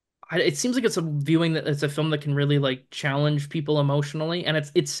it seems like it's a film that can really like challenge people emotionally, and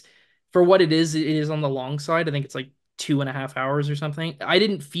it's for what it is on the long side. I think it's like 2.5 hours or something. I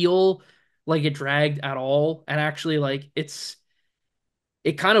didn't feel like it dragged at all, and actually like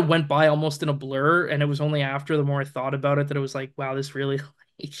it kind of went by almost in a blur, and it was only after the more I thought about it that it was like, wow, this really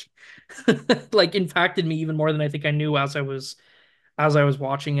like impacted me even more than I think I knew as I was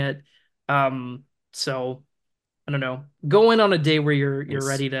watching it. Um, so I don't know. Go in on a day where you're Nice.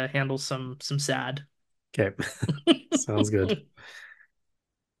 ready to handle some sad. Okay. Sounds good.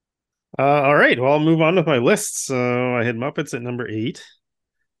 All right. Well, I'll move on with my list. So I had Muppets at number 8.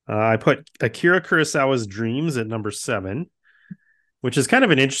 I put Akira Kurosawa's Dreams at number 7, which is kind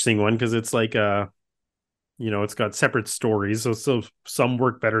of an interesting one because it's like it's got separate stories, so some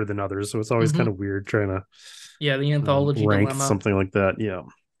work better than others. So it's always kind Hmm. of weird trying to Yeah, the anthology rank dilemma. something like that. Yeah.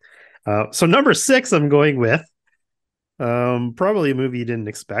 So number 6, I'm going with probably a movie you didn't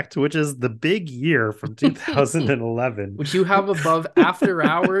expect, which is The Big Year from 2011. Which you have above After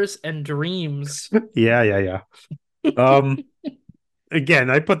Hours and Dreams. Yeah, yeah, yeah. Um, Again,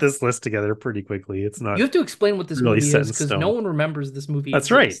 I put this list together pretty quickly. It's You not have to explain what this really movie set is in because no stone. one remembers this movie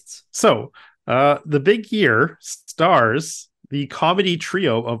That's right. exists. So, The Big Year stars the comedy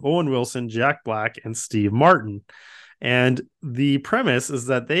trio of Owen Wilson, Jack Black, and Steve Martin. And the premise is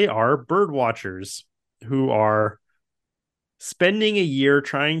that they are bird watchers who are spending a year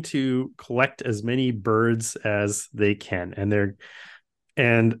trying to collect as many birds as they can.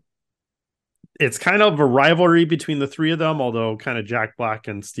 And it's kind of a rivalry between the three of them, although kind of Jack Black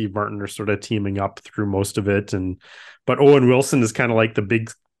and Steve Martin are sort of teaming up through most of it. And but Owen Wilson is kind of like the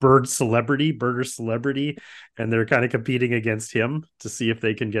big birder celebrity, and they're kind of competing against him to see if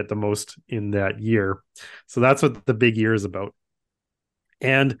they can get the most in that year. So that's what the big year is about.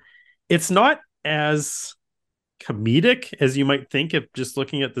 And it's not as comedic as you might think if just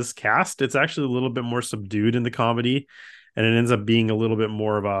looking at this cast. It's actually a little bit more subdued in the comedy, and it ends up being a little bit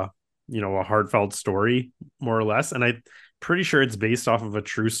more of a a heartfelt story, more or less. And I'm pretty sure it's based off of a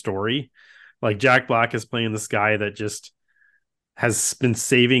true story. Like Jack Black is playing this guy that just has been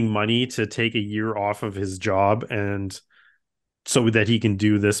saving money to take a year off of his job and so that he can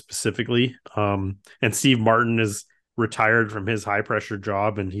do this specifically. And Steve Martin is retired from his high pressure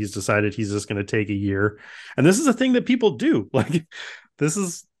job and he's decided he's just going to take a year. And this is a thing that people do. Like this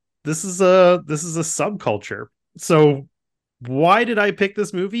is this is a subculture. So why did I pick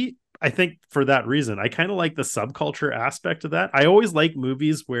this movie? I think for that reason. I kind of like the subculture aspect of that. I always like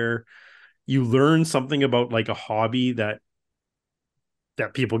movies where you learn something about like a hobby that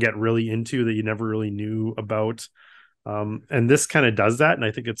people get really into that you never really knew about. And this kind of does that, and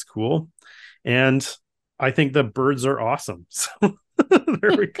I think it's cool. And I think the birds are awesome. So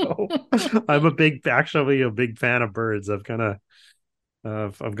there we go. Actually a big fan of birds. I've gotten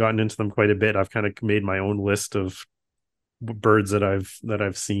into them quite a bit. I've kind of made my own list of birds that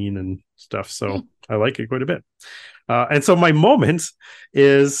I've seen and stuff. So I like it quite a bit. And so my moment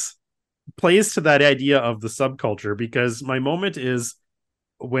is plays to that idea of the subculture, because my moment is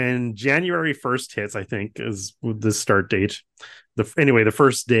when January 1st hits, I think is the start date. The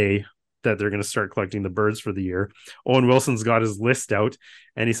first day that they're going to start collecting the birds for the year. Owen Wilson's got his list out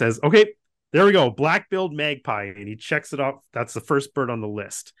and he says, okay, there we go. Black-billed magpie. And he checks it off. That's the first bird on the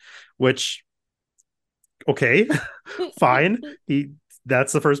list, which, okay, fine.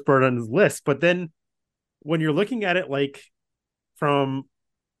 That's the first bird on his list. But then when you're looking at it, like from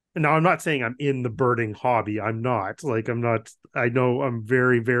now, I'm not saying I'm in the birding hobby. I'm not, I know I'm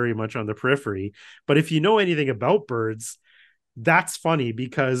very, very much on the periphery. But if you know anything about birds, that's funny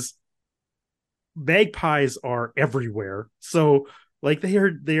because magpies are everywhere. So like they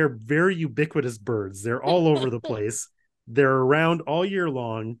are very ubiquitous birds. They're all over the place. They're around all year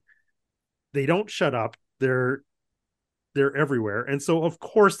long. They don't shut up. They're everywhere. And so of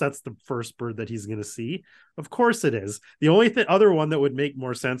course that's the first bird that he's going to see. Of course it is. The only other one that would make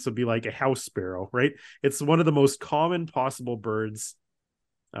more sense would be like a house sparrow, right? It's one of the most common possible birds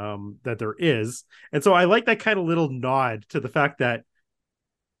that there is. And so I like that kind of little nod to the fact that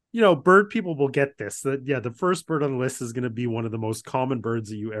bird people will get this, that yeah, the first bird on the list is going to be one of the most common birds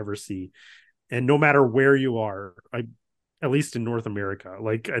that you ever see. And no matter where you are, at least in North America,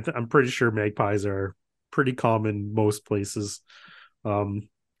 like I'm pretty sure magpies are pretty common most places. So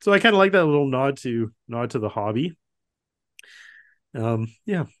I kind of like that little nod to the hobby.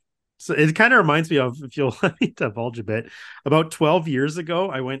 Yeah. So it kind of reminds me of, if you'll let me divulge a bit, about 12 years ago,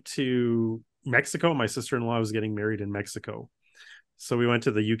 I went to Mexico. My sister-in-law was getting married in Mexico. So we went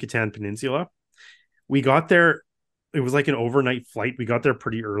to the Yucatan Peninsula. We got there. It was like an overnight flight. We got there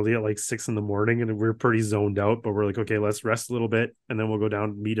pretty early at like 6 a.m. and we were pretty zoned out, but we're like, okay, let's rest a little bit. And then we'll go down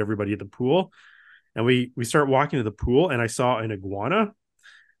and meet everybody at the pool. And we start walking to the pool and I saw an iguana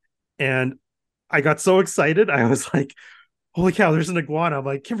and I got so excited. I was like, holy cow, there's an iguana. I'm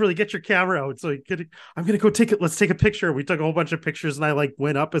like, Kimberly, get your camera out. So I'm going to go take it. Let's take a picture. We took a whole bunch of pictures and I like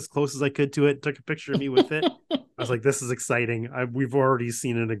went up as close as I could to it, took a picture of me with it. I was like, this is exciting. We've already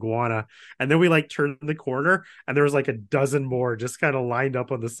seen an iguana. And then we like turned the corner and there was like a dozen more just kind of lined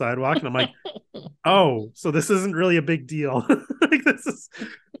up on the sidewalk. And I'm like, oh, so this isn't really a big deal. Like this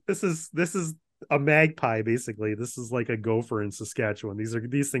is a magpie, basically. This is like a gopher in Saskatchewan.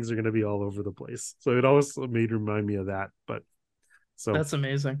 These things are going to be all over the place. So it always remind me of that. But so That's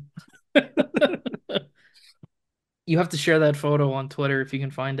amazing. You have to share that photo on Twitter if you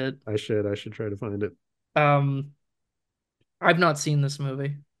can find it. I should try to find it. Um, I've not seen this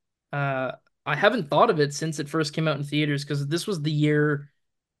movie. Uh, I haven't thought of it since it first came out in theaters because this was the year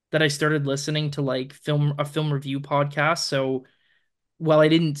that I started listening to like a film review podcast. So while I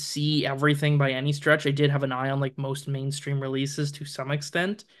didn't see everything by any stretch, I did have an eye on like most mainstream releases to some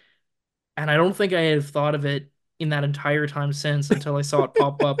extent. And I don't think I had thought of it in that entire time since until I saw it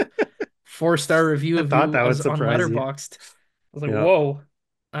pop up 4-star review I of thought you that would as on surprise you. Letterboxd. I was like, Yeah. whoa.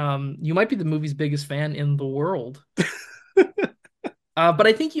 You might be the movie's biggest fan in the world. But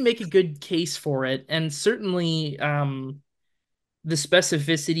I think you make a good case for it, and certainly the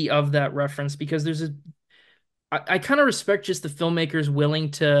specificity of that reference because I kind of respect just the filmmakers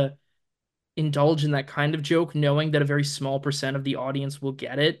willing to indulge in that kind of joke, knowing that a very small percent of the audience will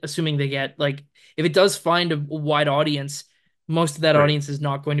get it, assuming they get like if it does find a wide audience, most of that Right. audience is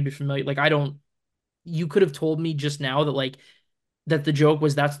not going to be familiar. Like I don't you could have told me just now that like that the joke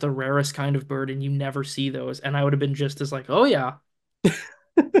was that's the rarest kind of bird and you never see those, and I would have been just as like, "Oh yeah,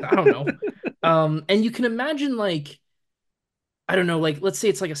 I don't know." And you can imagine like I don't know, like let's say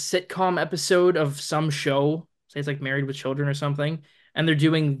it's like a sitcom episode of some show, say it's like Married with Children or something, and they're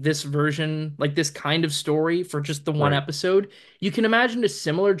doing this version, like this kind of story for just the one Right. episode. You can imagine a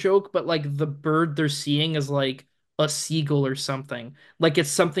similar joke, but like the bird they're seeing is like a seagull or something. Like it's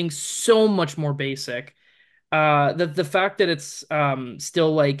something so much more basic. The fact that it's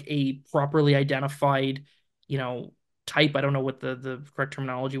still like a properly identified, you know, type, I don't know what the correct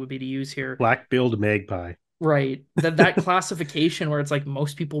terminology would be to use here. Black-billed magpie. Right. That classification where it's like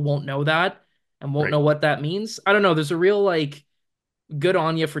most people won't know that and won't Right. know what that means. I don't know. There's a real like good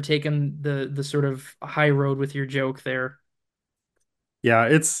on you for taking the sort of high road with your joke there. Yeah,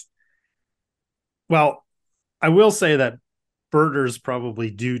 it's well, I will say that birders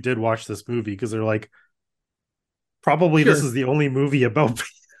probably did watch this movie because they're like, probably this is Sure. the only movie about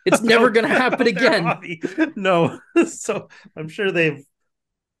It's never about gonna happen their again. hobby. No. So I'm sure they've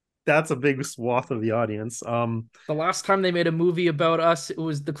that's a big swath of the audience. The last time they made a movie about us, it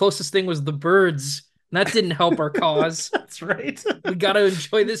was the closest thing was the birds. And that didn't help our cause. That's right. We gotta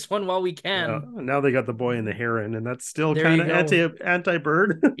enjoy this one while we Yeah. can. Now they got the boy and the heron, and that's still There kind you of go. anti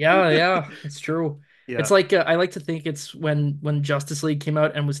bird. Yeah, yeah, it's true. It's Yeah. like I like to think it's when Justice League came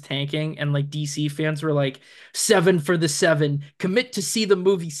out and was tanking, and like DC fans were like, "Seven for the seven. Commit to see the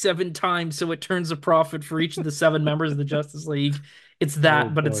movie 7 times so it turns a profit for each of the seven members of the Justice League." It's Oh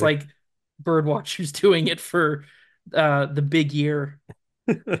that, but it's boy. like Birdwatcher's doing it for the big year.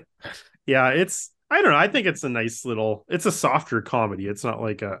 Yeah, it's I don't know. I think it's a nice little. It's a softer comedy. It's not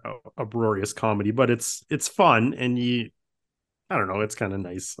like a uproarious comedy, but it's fun and you. I don't know. It's kind of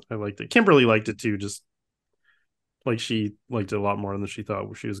nice. I liked it. Kimberly liked it too. Just like she liked it a lot more than she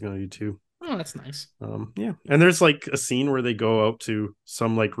thought she was going to do too. Oh, that's nice. Yeah, and there's like a scene where they go out to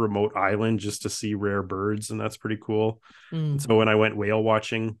some like remote island just to see rare birds, and that's pretty cool. And Mm. so when I went whale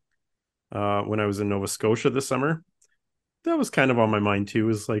watching, when I was in Nova Scotia this summer, that was kind of on my mind too.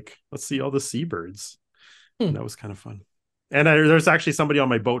 Is like, let's see all the seabirds, and Hmm. that was kind of fun. And there's actually somebody on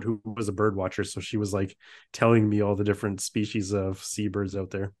my boat who was a bird watcher, so she was like telling me all the different species of seabirds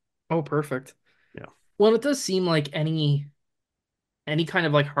out there. Oh, perfect. Yeah, Well, it does seem like any kind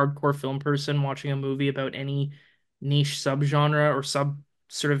of like hardcore film person watching a movie about any niche subgenre or sub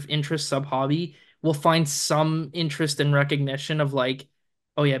sort of interest, sub hobby will find some interest and recognition of like,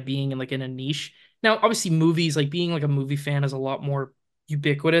 oh yeah, being in like in a niche. Now, obviously, movies like being like a movie fan is a lot more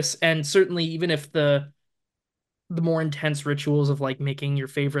ubiquitous, and certainly even if the more intense rituals of like making your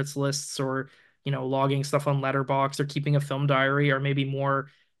favorites lists or logging stuff on Letterboxd or keeping a film diary are maybe more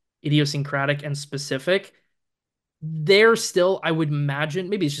idiosyncratic and specific, there still, I would imagine,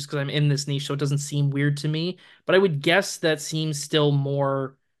 maybe it's just because I'm in this niche, so it doesn't seem weird to me, but I would guess that seems still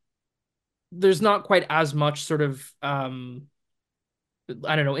more, there's not quite as much sort of,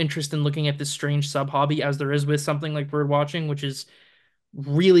 I don't know, interest in looking at this strange sub hobby as there is with something like bird watching, which is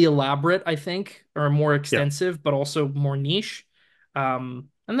really elaborate, I think, or more yeah, extensive, but also more niche. And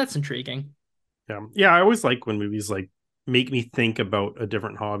that's intriguing. yeah. I always like when movies like make me think about a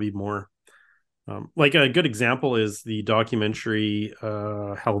different hobby more. Like a good example is the documentary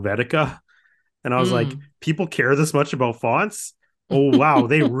Helvetica. And I was like, Mm. people care this much about fonts? Oh wow,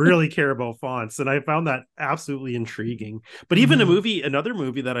 they really care about fonts. And I found that absolutely intriguing. But even Hmm. another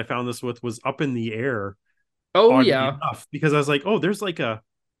movie that I found this with was Up in the Air, Oh oddly yeah. enough, because I was like, oh, there's like a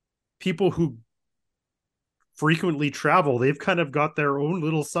people who frequently travel, they've kind of got their own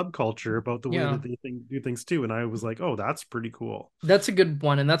little subculture about the way Yeah. that do things too. And I was like, oh, that's pretty cool. That's a good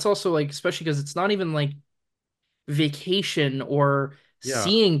one. And that's also like, especially because it's not even like vacation or Yeah.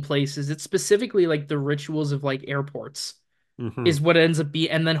 seeing places. It's specifically like the rituals of like airports Hmm. is what ends up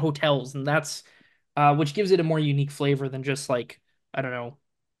being, and then hotels, and that's which gives it a more unique flavor than just like I don't know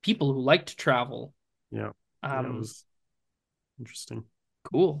people who like to travel. Yeah. Yeah, it Um, was interesting.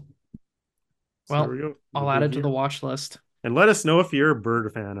 cool. So there we Well, go. The I'll add big it to the year. watch list. And let us know if you're a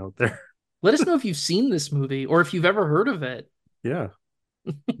bird fan out there. Let us know if you've seen this movie or if you've ever heard of it. Yeah,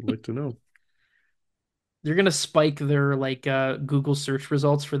 I'd like to know. They're gonna spike their like Google search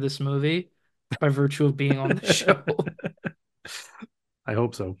results for this movie by virtue of being on the show. I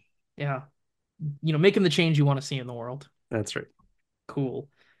hope so. Yeah, making the change you want to see in the world. That's right. Cool.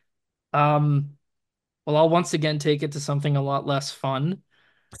 Um, well, I'll once again take it to something a lot less fun,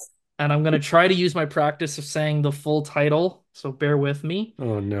 and I'm gonna try to use my practice of saying the full title, so bear with me.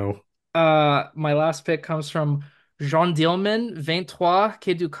 Oh no. My last pick comes from Jeanne Dielman, 23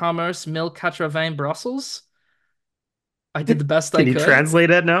 Quai du Commerce, 1080 Brussels. I did the best I Can you could. translate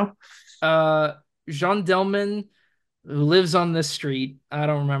it now? Uh, Jeanne Dielman who lives on this street. I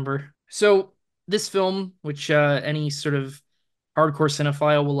don't remember. So this film, which any sort of hardcore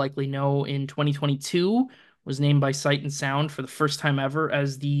cinephile will likely know, in 2022 was named by Sight and Sound for the first time ever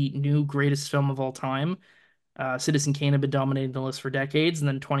as the new greatest film of all time. Citizen Kane had been dominating the list for decades, and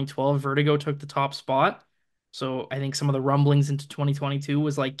then 2012 Vertigo took the top spot. So I think some of the rumblings into 2022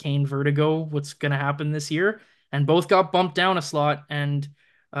 was like Kane, Vertigo, what's going to happen this year, and both got bumped down a slot, and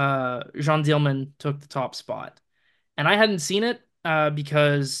Jean Dielman took the top spot. And I hadn't seen it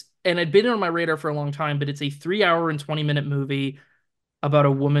because, and it'd been on my radar for a long time, but it's a 3 hour and 20-minute movie about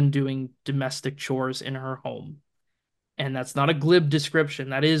a woman doing domestic chores in her home. And that's not a glib description.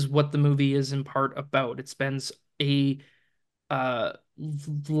 That is what the movie is in part about. It spends a uh,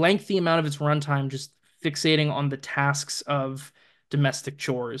 lengthy amount of its runtime just fixating on the tasks of domestic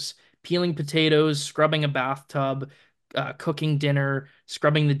chores, peeling potatoes, scrubbing a bathtub, cooking dinner,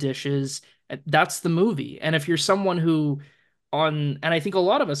 scrubbing the dishes. That's the movie. And if you're someone who, and I think a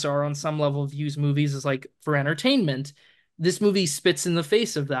lot of us are on some level, views movies as like for entertainment, this movie spits in the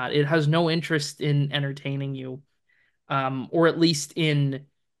face of that. It has no interest in entertaining you, or at least in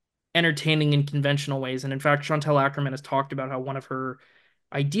entertaining in conventional ways. And in fact, Chantal Ackerman has talked about how one of her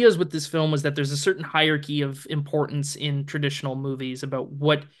ideas with this film was that there's a certain hierarchy of importance in traditional movies about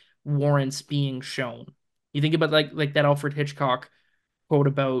what warrants being shown. You think about like that Alfred Hitchcock quote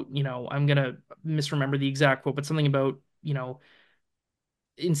about, I'm gonna misremember the exact quote, but something about,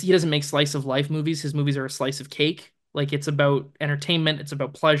 he doesn't make slice of life movies. His movies are a slice of cake. Like it's about entertainment, it's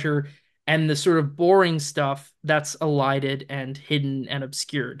about pleasure, and the sort of boring stuff that's elided and hidden and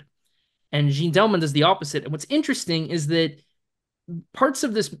obscured. And Jeanne Dielman does the opposite. And what's interesting is that parts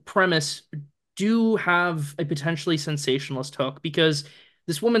of this premise do have a potentially sensationalist hook because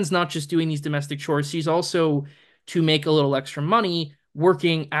this woman's not just doing these domestic chores, she's also, to make a little extra money,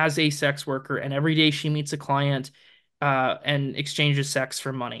 working as a sex worker. And every day she meets a client and exchanges sex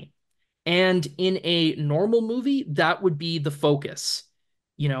for money. And in a normal movie, that would be the focus.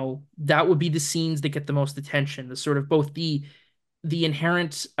 That would be the scenes that get the most attention, the sort of both the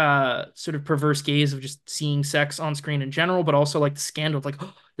inherent sort of perverse gaze of just seeing sex on screen in general, but also like the scandal of like,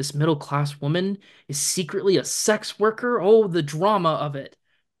 oh, this middle class woman is secretly a sex worker. Oh, the drama of it.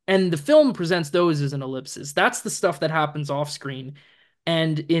 And the film presents those as an ellipsis. That's the stuff that happens off screen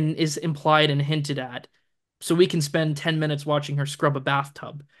and is implied and hinted at. So we can spend 10 minutes watching her scrub a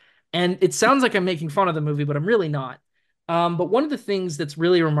bathtub. And it sounds like I'm making fun of the movie, but I'm really not. But one of the things that's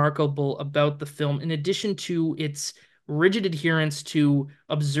really remarkable about the film, in addition to its rigid adherence to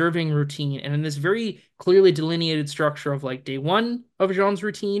observing routine, and in this very clearly delineated structure of like day one of Jean's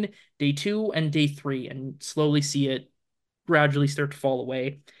routine, day two, and day three, and slowly see it gradually start to fall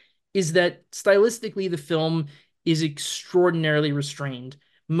away, is that stylistically the film is extraordinarily restrained.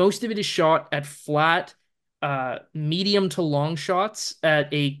 Most of it is shot at flat, medium to long shots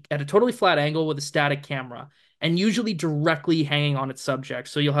at a totally flat angle with a static camera, and usually directly hanging on its subject.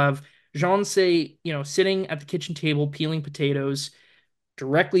 So you'll have Jean, say, sitting at the kitchen table peeling potatoes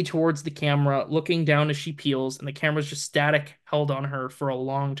directly towards the camera, looking down as she peels, and the camera's just static, held on her for a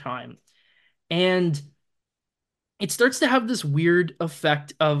long time. And it starts to have this weird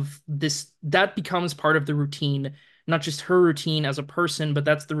effect of this that becomes part of the routine, not just her routine as a person, but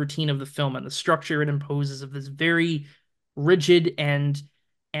that's the routine of the film and the structure it imposes of this very rigid and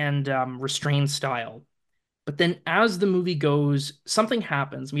restrained style. But then as the movie goes, something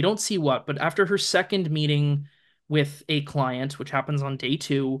happens. We don't see what, but after her second meeting with a client, which happens on day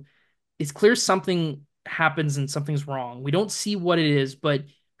two, it's clear something happens and something's wrong. We don't see what it is, but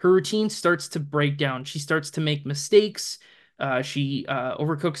her routine starts to break down. She starts to make mistakes. She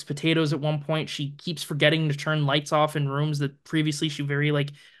overcooks potatoes at one point. She keeps forgetting to turn lights off in rooms that previously she very like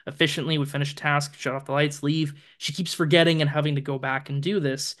efficiently would finish a task, shut off the lights, leave. She keeps forgetting and having to go back and do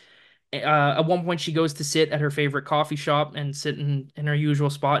this. At one point, she goes to sit at her favorite coffee shop and sit in her usual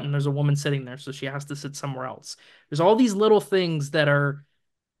spot, and there's a woman sitting there, so she has to sit somewhere else. There's all these little things that are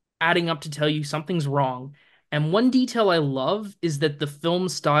adding up to tell you something's wrong. And one detail I love is that the film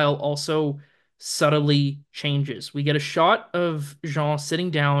style also subtly changes. We get a shot of Jean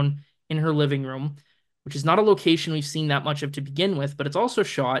sitting down in her living room, which is not a location we've seen that much of to begin with, but it's also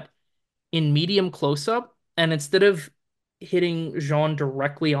shot in medium close up. And instead of hitting Jean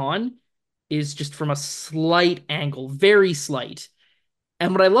directly on, is just from a slight angle, very slight.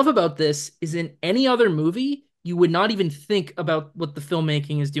 And what I love about this is in any other movie, you would not even think about what the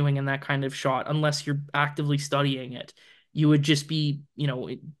filmmaking is doing in that kind of shot unless you're actively studying it. you would just be,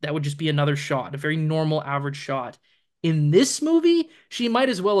 that would just be another shot, a very normal average shot. In this movie, she might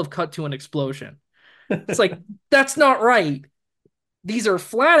as well have cut to an explosion. It's like, that's not right. These are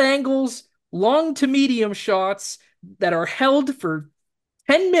flat angles, long to medium shots that are held for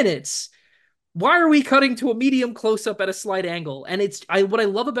 10 minutes. Why are we cutting to a medium close up at a slight angle? And what I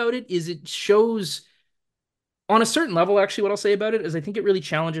love about it is it shows on a certain level, actually, what I'll say about it is I think it really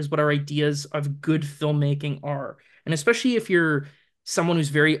challenges what our ideas of good filmmaking are. And especially if you're someone who's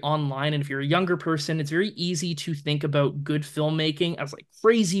very online and if you're a younger person, it's very easy to think about good filmmaking as like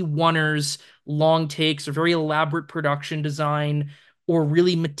crazy oneers, long takes, or very elaborate production design, or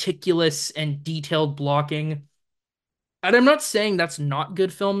really meticulous and detailed blocking. And I'm not saying that's not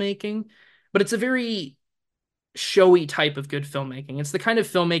good filmmaking, but it's a very showy type of good filmmaking. It's the kind of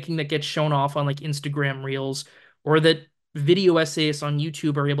filmmaking that gets shown off on like Instagram reels or that video essayists on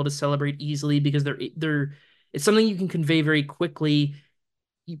YouTube are able to celebrate easily because they're it's something you can convey very quickly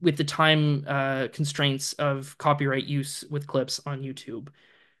with the time constraints of copyright use with clips on YouTube.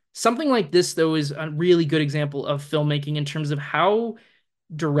 Something like this, though, is a really good example of filmmaking in terms of how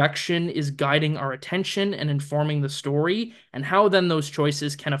direction is guiding our attention and informing the story, and how then those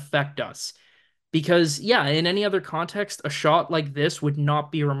choices can affect us. Because, yeah, in any other context, a shot like this would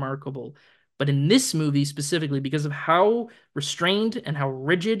not be remarkable. But in this movie specifically, because of how restrained and how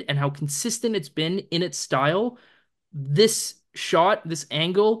rigid and how consistent it's been in its style, this shot, this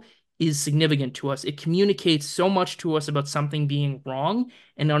angle is significant to us. It communicates so much to us about something being wrong.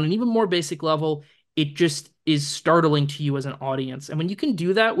 And on an even more basic level, it just is startling to you as an audience. And when you can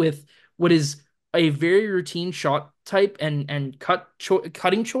do that with what is a very routine shot type and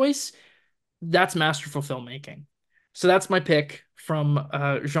cutting choice, that's masterful filmmaking. So that's my pick from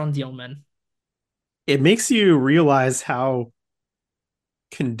Jeanne Dielman. It makes you realize how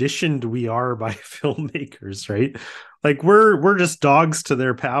conditioned we are by filmmakers, right? Like we're just dogs to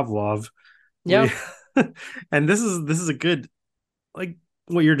their Pavlov. We Yeah. and this is a good, like,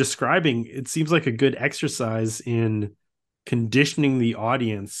 what you're describing. It seems like a good exercise in conditioning the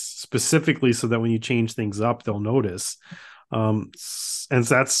audience specifically so that when you change things up, they'll notice. And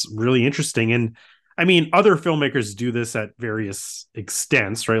that's really interesting. And I mean, other filmmakers do this at various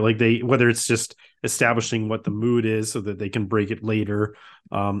extents, right? Like whether it's just establishing what the mood is so that they can break it later,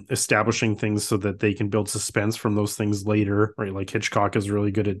 establishing things so that they can build suspense from those things later, right? Like Hitchcock is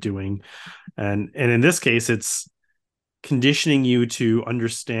really good at doing. And in this case, it's conditioning you to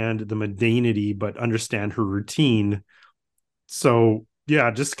understand the mundanity, but understand her routine. So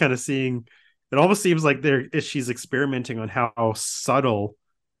yeah, just kind of seeing it almost seems like she's experimenting on how subtle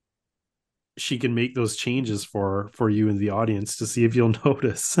she can make those changes for you in the audience to see if you'll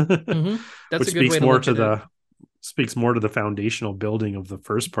notice. That's Which a good way to look at it. speaks more to the foundational building of the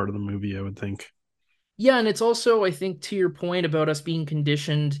first part of the movie, I would think. Yeah, and it's also, I think, to your point about us being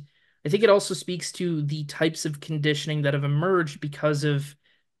conditioned, I think it also speaks to the types of conditioning that have emerged because of,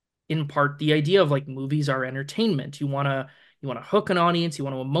 in part, the idea of like movies are entertainment. You want to hook an audience, you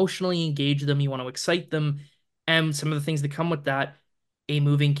want to emotionally engage them, you want to excite them, and some of the things that come with that, a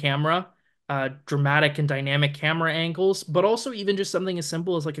moving camera, dramatic and dynamic camera angles, but also even just something as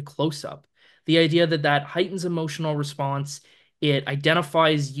simple as like a close up. The idea that that heightens emotional response, it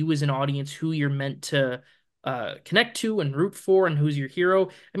identifies you as an audience who you're meant to connect to and root for, and who's your hero.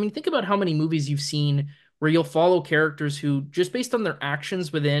 I mean, think about how many movies you've seen where you'll follow characters who, just based on their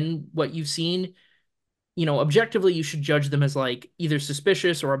actions within what you've seen, objectively, you should judge them as like either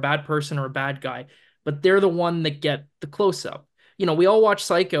suspicious or a bad person or a bad guy, but they're the one that get the close up. We all watch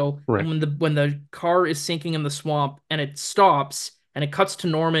Psycho, and Right. when the car is sinking in the swamp and it stops and it cuts to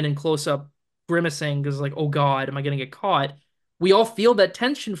Norman in close up, grimacing because like, oh God, am I gonna get caught? We all feel that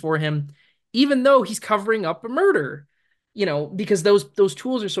tension for him, even though he's covering up a murder. Because those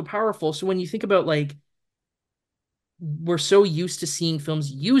tools are so powerful. So when you think about like we're so used to seeing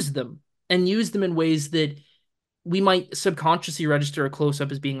films use them and use them in ways that we might subconsciously register a close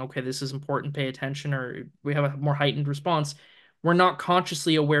up as being, okay, this is important, pay attention, or we have a more heightened response. We're not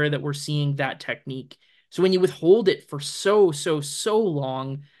consciously aware that we're seeing that technique. So when you withhold it for so, so, so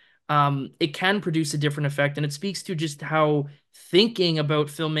long, it can produce a different effect. And it speaks to just how thinking about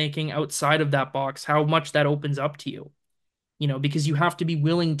filmmaking outside of that box, how much that opens up to you, because you have to be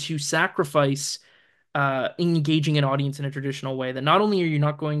willing to sacrifice engaging an audience in a traditional way. That not only are you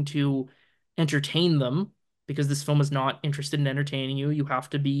not going to entertain them, because this film is not interested in entertaining you, you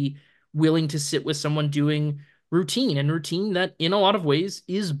have to be willing to sit with someone doing routine that in a lot of ways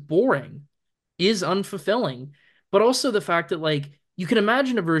is boring, is unfulfilling. But also the fact that like you can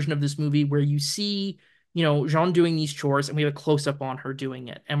imagine a version of this movie where you see Jean doing these chores and we have a close up on her doing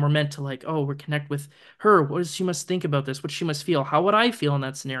it. And we're meant to like, oh, we're connect with her. What does she must think about this? What she must feel? How would I feel in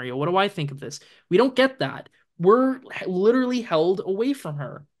that scenario? What do I think of this? We don't get that. We're literally held away from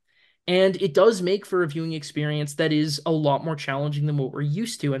her. And it does make for a viewing experience that is a lot more challenging than what we're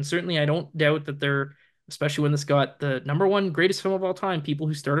used to. And certainly, I don't doubt that there, especially when this got the number one greatest film of all time, people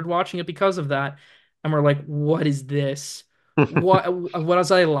who started watching it because of that, and were like, "What is this? What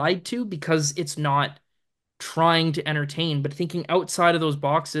was I lied to?" Because it's not trying to entertain, but thinking outside of those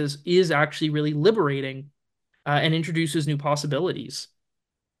boxes is actually really liberating, and introduces new possibilities.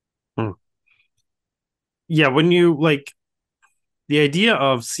 Hmm. Yeah, when you like the idea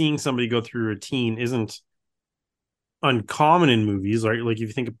of seeing somebody go through a routine isn't uncommon in movies, right? Like if you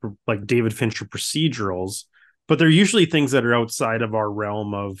think of like David Fincher procedurals, but they're usually things that are outside of our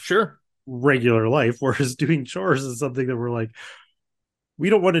realm of Sure. regular life, whereas doing chores is something that we're like, we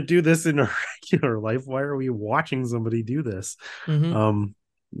don't want to do this in our regular life. Why are we watching somebody do this? Hmm. Um,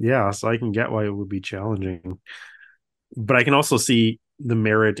 yeah, so I can get why it would be challenging, but I can also see the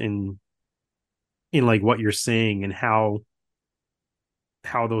merit in like what you're saying and how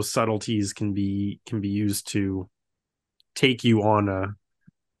those subtleties can be used to take you on a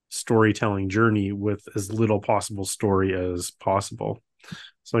storytelling journey with as little possible story as possible.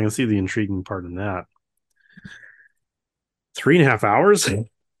 So I can see the intriguing part in that. 3.5 hours?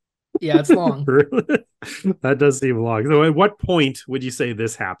 Yeah, it's long. That does seem long. So at what point would you say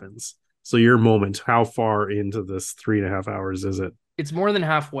this happens? So your moment, how far into this 3.5 hours is it? It's more than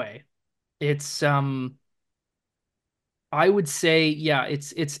halfway. It's I would say, yeah,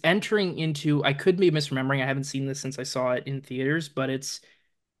 it's entering into, I could be misremembering. I haven't seen this since I saw it in theaters, but it's,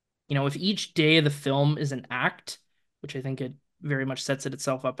 if each day of the film is an act, which I think it very much sets it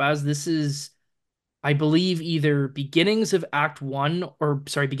itself up as, this is, I believe, either beginnings of Act One or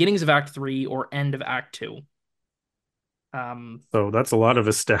sorry, beginnings of Act Three or end of Act Two. Um, So that's a lot of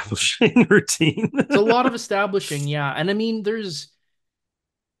establishing routine. it's a lot of establishing, yeah. And I mean,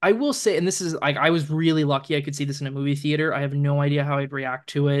 I will say, and this is like, I was really lucky I could see this in a movie theater. I have no idea how I'd react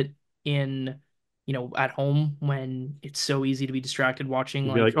to it in, at home when it's so easy to be distracted watching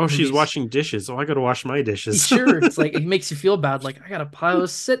You'd be like, like oh, she's movies. washing dishes. Oh, I got to wash my dishes. Sure, it's like it makes you feel bad, like I got a pile of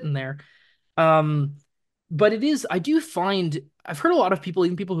sitting there. Um, but it is, I do find, I've heard a lot of people,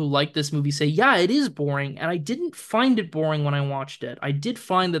 even people who like this movie, say, yeah, it is boring. And I didn't find it boring when I watched it. I did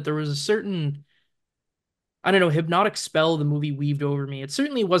find that there was a certain, I don't know, hypnotic spell the movie weaved over me. It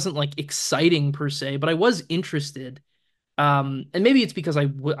certainly wasn't like exciting per se, but I was interested. And maybe it's because I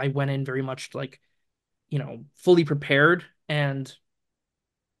went in very much like, fully prepared and,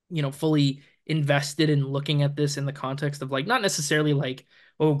 fully invested in looking at this in the context of like, not necessarily like,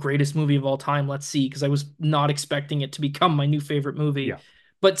 oh, greatest movie of all time, let's see, because I was not expecting it to become my new favorite movie, Yeah.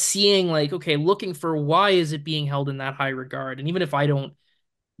 but seeing like, okay, looking for why is it being held in that high regard? And even if I don't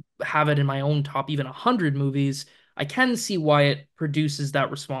have it in my own top even 100 movies, I can see why it produces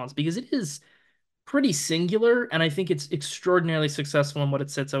that response because it is pretty singular and I think it's extraordinarily successful in what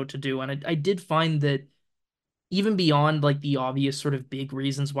it sets out to do. And I did find that even beyond like the obvious sort of big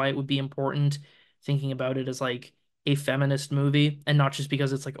reasons why it would be important, thinking about it as like a feminist movie and not just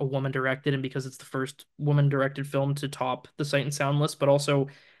because it's like a woman directed and because it's the first woman directed film to top the Sight and Sound list, but also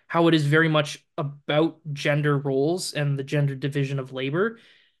how it is very much about gender roles and the gender division of labor.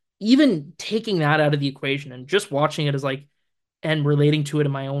 Even taking that out of the equation and just watching it as like and relating to it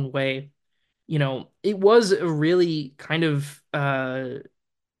in my own way, it was a really kind of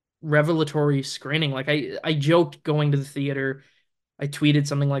revelatory screening. Like I joked going to the theater. I tweeted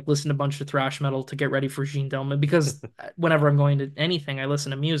something like listen to a bunch of thrash metal to get ready for Jeanne Dielman because whenever I'm going to anything, I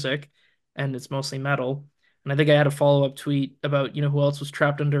listen to music and it's mostly metal. And I think I had a follow-up tweet about, who else was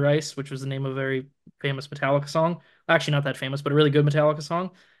Trapped Under Ice, which was the name of a very famous Metallica song. Actually, not that famous, but a really good Metallica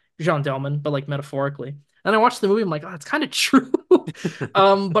song. Jean Dielman, but like metaphorically. And I watched the movie, I'm like, oh, it's kind of true.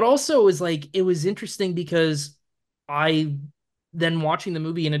 But also it was like it was interesting because I then watching the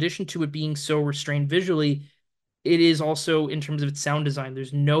movie, in addition to it being so restrained visually, it is also in terms of its sound design.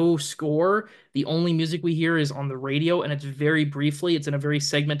 There's no score. The only music we hear is on the radio, and it's very briefly. It's in a very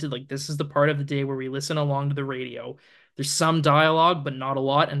segmented, like this is the part of the day where we listen along to the radio. There's some dialogue, but not a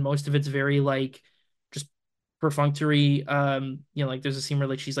lot, and most of it's very like just perfunctory. Like there's a scene where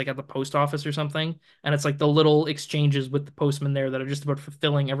like she's like at the post office or something, and it's like the little exchanges with the postman there that are just about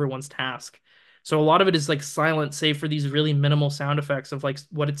fulfilling everyone's task. So a lot of it is like silent, save for these really minimal sound effects of like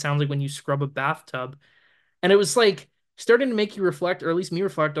what it sounds like when you scrub a bathtub. And it was like starting to make you reflect, or at least me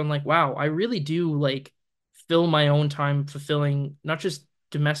reflect on like, wow, I really do like fill my own time fulfilling not just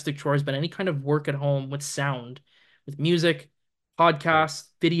domestic chores, but any kind of work at home with sound, with music, Right. podcasts,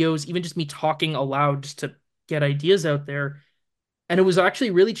 videos, even just me talking aloud just to get ideas out there. And it was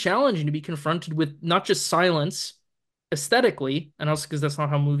actually really challenging to be confronted with not just silence aesthetically, and also because that's not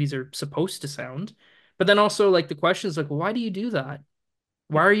how movies are supposed to sound, but then also like the questions like, why do you do that?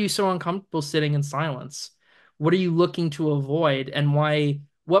 Why are you so uncomfortable sitting in silence? What are you looking to avoid? And why,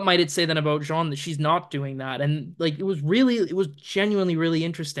 what might it say then about Jeanne that she's not doing that? And like it was genuinely really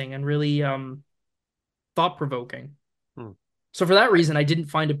interesting and really thought provoking. Hmm. So for that reason, I didn't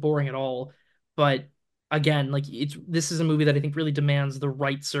find it boring at all. But again, like this is a movie that I think really demands the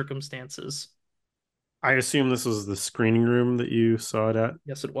right circumstances. I assume this was the screening room that you saw it at.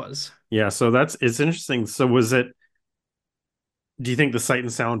 Yes, it was. Yeah, so that's it's interesting. So was it, do you think the Sight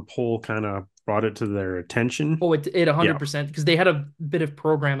and Sound poll kind of brought it to their attention? Oh, it Yeah. 100% because they had a bit of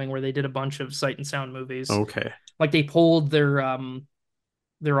programming where they did a bunch of sight and sound movies. Okay. Like they polled their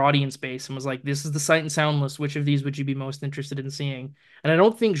audience base and was like, "This is the sight and sound list. Which of these would you be most interested in seeing?" And I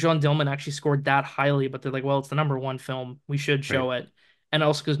don't think Jean Dillman actually scored that highly, but they're like, "Well, it's the number one film. We should Right. show it." And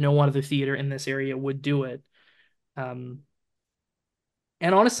also because no one other theater in this area would do it. Um,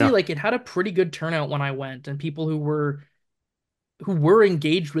 and honestly, Yeah. like it had a pretty good turnout when I went, and people who were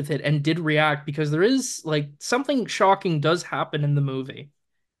engaged with it and did react because there is like something shocking does happen in the movie.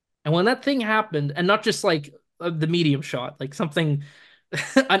 And when that thing happened, and not just like the medium shot, like something,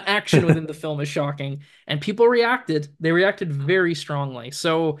 an action within the film is shocking, and people reacted. They reacted very strongly.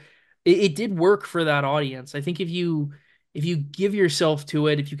 So it did work for that audience. I think if you give yourself to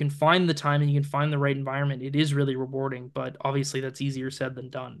it, if you can find the time and you can find the right environment, it is really rewarding. But obviously, that's easier said than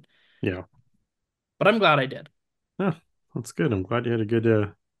done. Yeah. But I'm glad I did. Yeah. That's good. I'm glad you had a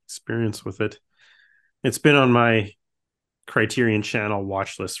good experience with it. It's been on my Criterion Channel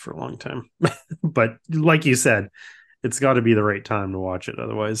watch list for a long time. But like you said, it's got to be the right time to watch it.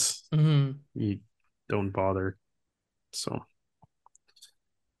 Otherwise, Mhm. you don't bother. So,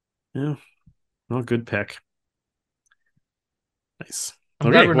 yeah, well, good pick. Nice.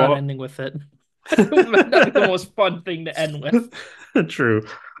 I'm glad Okay, we're not well, ending with it. It might not be the most fun thing to end with. true.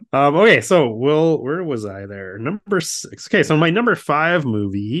 Okay, so where was I there? Number six. Okay, so my number five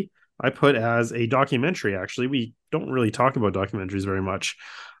movie I put as a documentary. Actually, we don't really talk about documentaries very much.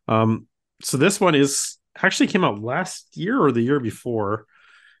 Um, so this one is actually came out last year or the year before,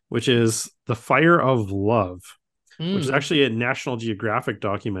 which is The Fire of Love, which is Hmm. actually a National Geographic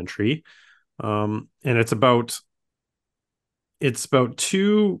documentary. And it's about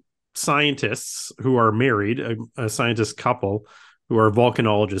two scientists who are married, a scientist couple who are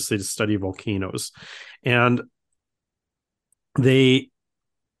volcanologists. They just study volcanoes, and they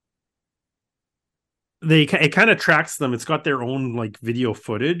it kind of tracks them. It's got their own like video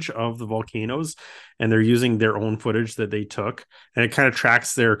footage of the volcanoes, and they're using their own footage that they took, and it kind of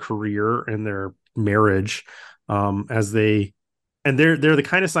tracks their career and their marriage as they and they're the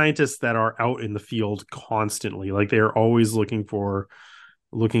kind of scientists that are out in the field constantly. Like they're always looking for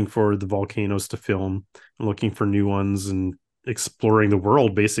the volcanoes to film, looking for new ones, and exploring the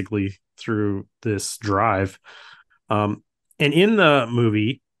world basically through this drive. And in the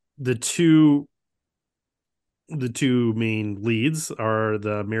movie, the two the two main leads are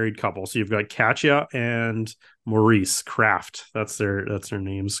the married couple. So you've got Katya and Maurice Kraft. That's their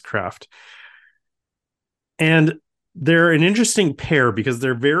names, Kraft. And they're an interesting pair because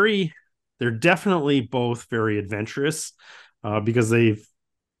they're definitely both very adventurous because they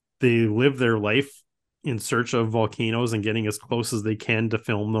live their life in search of volcanoes and getting as close as they can to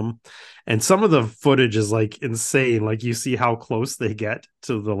film them. And some of the footage is like insane. Like you see how close they get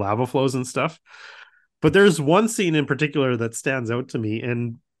to the lava flows and stuff. But there's one scene in particular that stands out to me,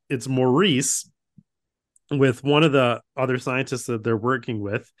 and it's Maurice with one of the other scientists that they're working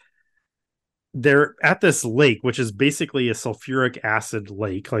with. They're at this lake, which is basically a sulfuric acid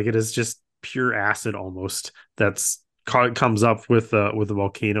lake. Like it is just pure acid almost. That's comes up with the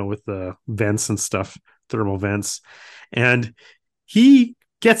volcano with the vents and stuff, thermal vents, and he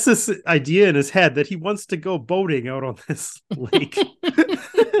gets this idea in his head that he wants to go boating out on this lake.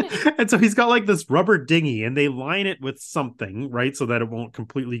 And so he's got like this rubber dinghy and they line it with something, right? So that it won't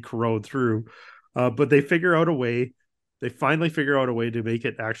completely corrode through. But they finally figure out a way to make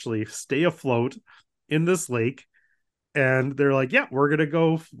it actually stay afloat in this lake. And they're like, yeah, we're gonna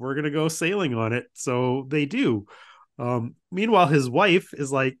go sailing on it. So they do. Meanwhile, his wife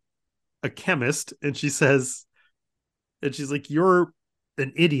is like a chemist, and she's like, you're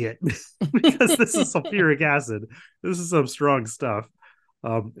an idiot because this is sulfuric acid. This is some strong stuff.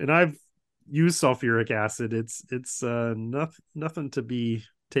 And I've used sulfuric acid. It's nothing to be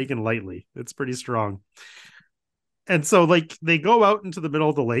taken lightly. It's pretty strong. And so like they go out into the middle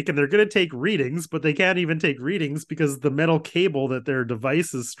of the lake and they're going to take readings, but they can't even take readings because the metal cable that their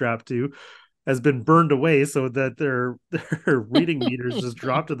device is strapped to has been burned away, so that their reading meters just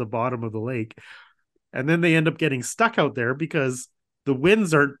drop to the bottom of the lake. And then they end up getting stuck out there because the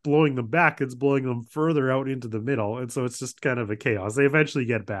winds aren't blowing them back, it's blowing them further out into the middle, and so it's just kind of a chaos. They eventually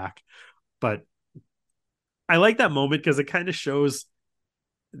get back, but I like that moment because it kind of shows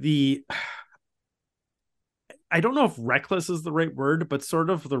the, I don't know if reckless is the right word, but sort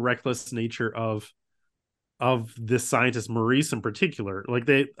of the reckless nature of this scientist Maurice in particular. Like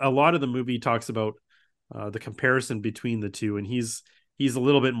they, a lot of the movie talks about the comparison between the two, and he's a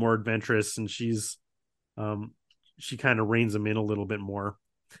little bit more adventurous, and um, she kind of reins him in a little bit more.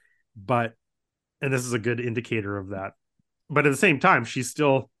 But and this is a good indicator of that. But at the same time,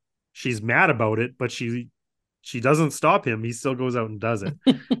 she's mad about it, but she doesn't stop him. He still goes out and does it.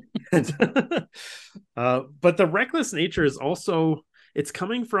 But the reckless nature is also, it's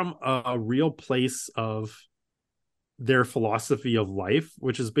coming from a real place of their philosophy of life,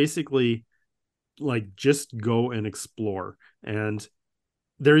 which is basically like just go and explore. And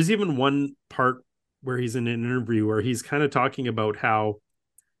there's even one part where he's in an interview where he's kind of talking about how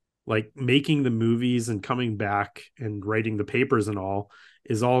like making the movies and coming back and writing the papers and all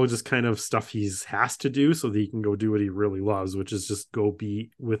is all just kind of stuff he's has to do so that he can go do what he really loves, which is just go be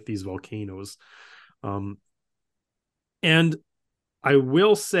with these volcanoes. um and I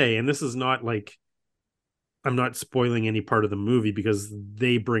will say, and this is not like, I'm not spoiling any part of the movie because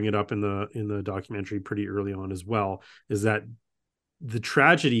they bring it up in the documentary pretty early on as well, is that the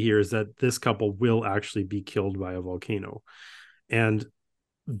tragedy here is that this couple will actually be killed by a volcano. And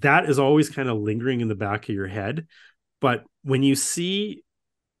that is always kind of lingering in the back of your head. But when you see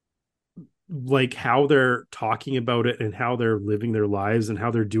like how they're talking about it and how they're living their lives and how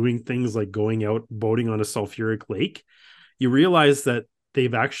they're doing things like going out boating on a sulfuric lake, you realize that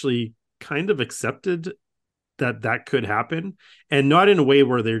they've actually kind of accepted that that could happen, and not in a way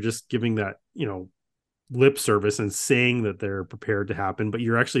where they're just giving that, lip service and saying that they're prepared to happen, but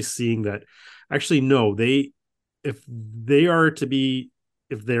you're actually seeing that actually no, they, if they are to be,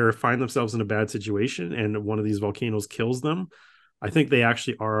 if they find themselves in a bad situation and one of these volcanoes kills them, I think they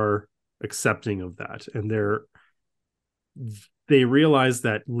actually are accepting of that, and they realize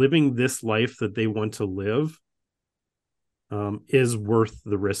that living this life that they want to live is worth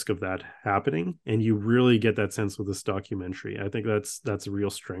the risk of that happening. And you really get that sense with this documentary. I think that's a real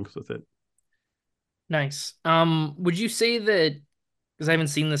strength with it. Nice. Would you say that, because I haven't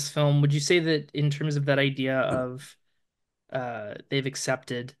seen this film, would you say that in terms of that idea of they've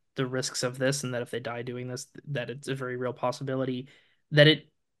accepted the risks of this and that if they die doing this, that it's a very real possibility, that it,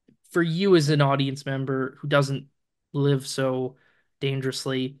 for you as an audience member who doesn't live so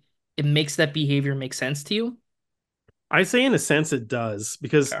dangerously, it makes that behavior make sense to you? I say in a sense it does,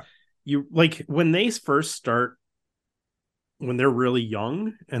 because Okay. you like when they first start, when they're really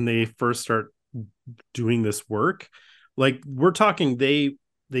young and they first start doing this work, like we're talking, they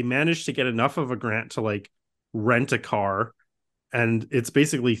managed to get enough of a grant to like rent a car, and it's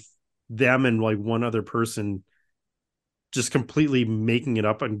basically them and like one other person just completely making it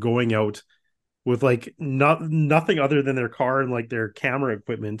up and going out with like nothing other than their car and like their camera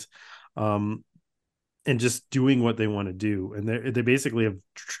equipment, um and just doing what they want to do. And they basically have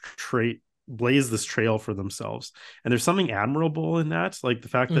blazed this trail for themselves, and there's something admirable in that, like the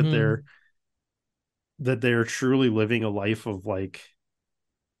fact that Mm-hmm. they're truly living a life of like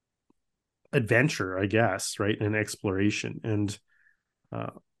adventure, I guess, right, and exploration. And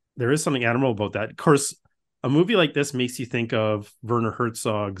uh, there is something admirable about that. Of course, a movie like this makes you think of Werner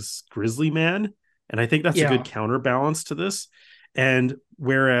Herzog's Grizzly Man, and I think that's a good Yeah. counterbalance to this. And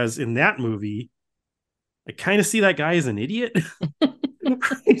whereas in that movie, I kind of see that guy as an idiot.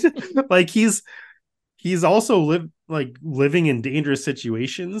 Right? Like he's also living in dangerous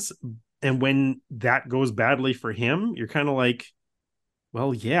situations, and when that goes badly for him, you're kind of like,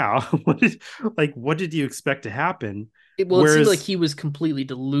 well, yeah, what did you expect to happen? It seemed like Whereas he was completely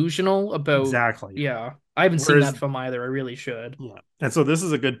delusional about, exactly, yeah. I haven't seen that whereas film either. I really should. yeah, and so this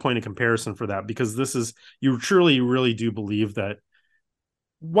is a good point of comparison for that, because this is, you truly really do believe that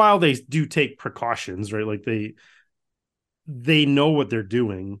while they do take precautions, right, like they know what they're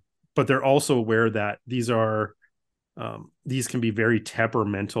doing, but they're also aware that these can be very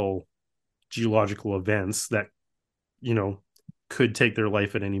temperamental geological events that, you know could take their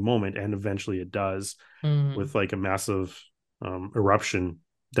life at any moment, and eventually it does, Hmm. with like a massive eruption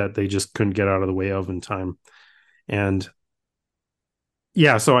that they just couldn't get out of the way of in time. And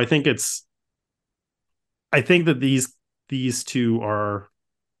yeah, so I think that these two are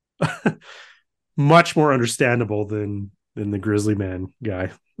much more understandable than the Grizzly Man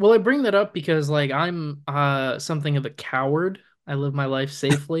guy. Well, I bring that up because like I'm something of a coward. I live my life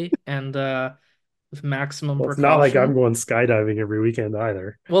safely and with maximum Well, it's not like I'm precaution. going skydiving every weekend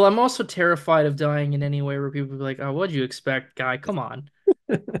either. Well, I'm also terrified of dying in any way where people be like, "Oh, what'd you expect, guy? Come on."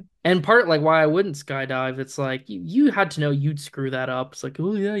 And part like why I wouldn't skydive, it's like you had to know you'd screw that up. It's like,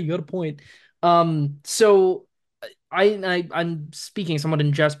 oh yeah, you got a point. So I'm speaking somewhat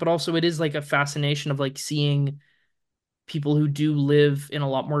in jest, but also it is like a fascination of like seeing people who do live in a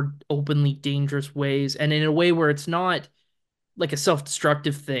lot more openly dangerous ways, and in a way where it's not like a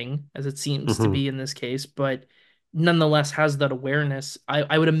self-destructive thing, as it seems to Hmm. be in this case, but nonetheless has that awareness.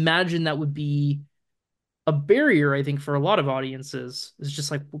 I would imagine that would be a barrier, I think, for a lot of audiences. It's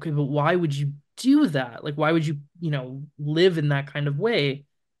just like, okay, but why would you do that? Like, why would you, live in that kind of way?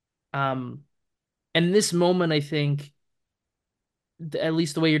 Um, and in this moment, I think, at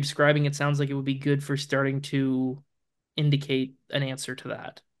least the way you're describing it, sounds like it would be good for starting to indicate an answer to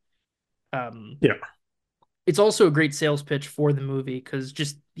that. Um, Yeah, it's also a great sales pitch for the movie because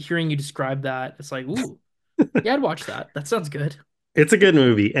just hearing you describe that, it's like, ooh, yeah, I'd watch that. That sounds good. it's a good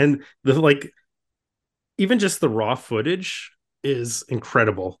movie, and the like even just the raw footage is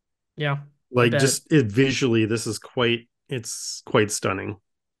incredible. Yeah, I Like bet. just visually, it's quite stunning.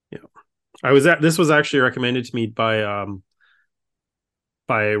 Yeah, this was actually recommended to me by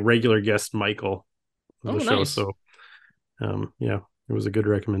regular guest Michael of the Oh, show. nice. So yeah, it was a good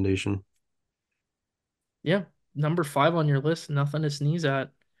recommendation. Yeah, number 5 on your list, nothing to sneeze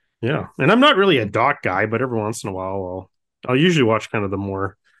at. Yeah, and I'm not really a doc guy, but every once in a while, I'll usually watch kind of the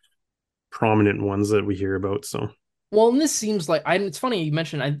more prominent ones that we hear about. So Well, and this seems like it's funny you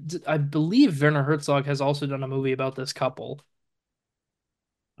mentioned I believe Werner Herzog has also done a movie about this couple.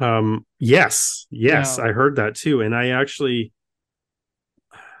 yes, Yeah. I heard that too, and I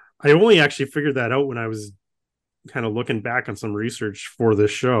only actually figured that out when I was kind of looking back on some research for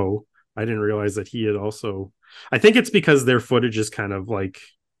this show. I didn't realize that he had also. I think it's because their footage is kind of like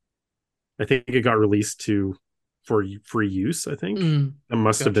I think it got released to for free use. I think Mm, that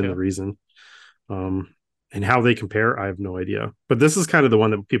must have been the gotcha. reason. Um, and how they compare, I have no idea. But this is kind of the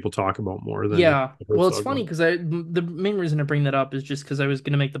one that people talk about more than Yeah. the Well, it's Herzog funny one. because the main reason I bring that up is just because I was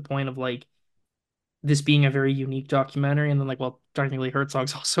gonna make the point of like this being a very unique documentary, and then like, well, technically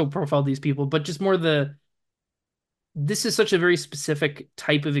Herzog's also profiled these people, but just more this is such a very specific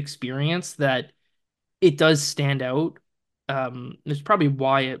type of experience that it does stand out. It's probably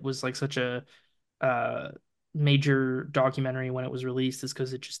why it was like such a uh major documentary when it was released, is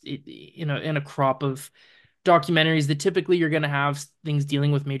because it in a crop of documentaries that typically you're going to have things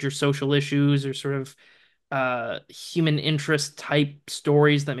dealing with major social issues or sort of human interest type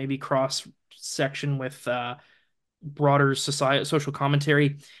stories that maybe cross section with broader society social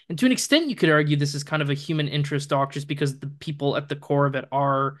commentary. And to an extent you could argue this is kind of a human interest doc just because the people at the core of it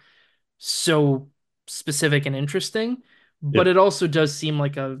are so specific and interesting, Yeah, but it also does seem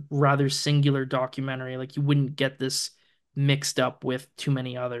like a rather singular documentary. Like you wouldn't get this mixed up with too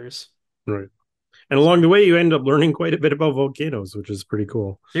many others. right. And along So the way, you end up learning quite a bit about volcanoes, which is pretty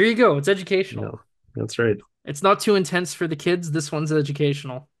cool. there you go. It's Yeah, educational. that's right. It's not too intense for the kids. This one's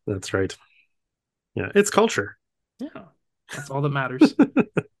educational. That's right. Yeah, it's culture. Yeah, that's all that matters.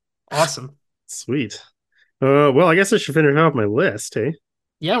 Awesome. Sweet. Well, I guess I should finish off my list. Hey,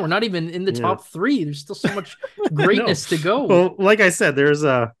 Yeah, we're not even in the yeah, top three. There's still so much I know. greatness to go. Well, like I said, there's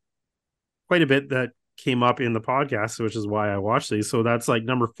quite a bit that came up in the podcast, which is why I watched these. So that's like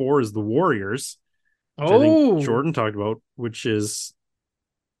number 4 is the Warriors, which I think Oh, Jordan talked about, which is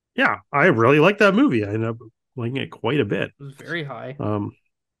yeah, I really like that movie. I ended up liking it quite a bit. it was very high. Um,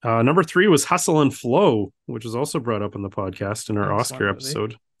 Number 3 was Hustle and Flow, which was also brought up in the podcast in our Excellent Oscar movie.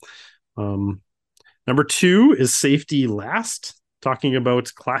 episode. Um, Number 2 is Safety Last, talking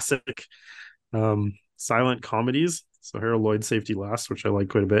about classic silent comedies. So Harold Lloyd Safety Last, which I like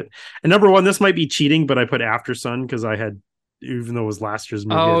quite a bit. And number 1, this might be cheating, but I put After Sun because I had, even though it was last year's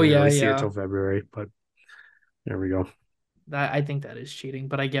movie, I Oh didn't yeah, really see it yeah. till February. But there we go. That I think that is cheating,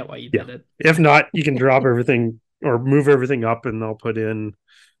 but I get why you Yeah. did it. If not, you can drop everything or move everything up, and they'll put in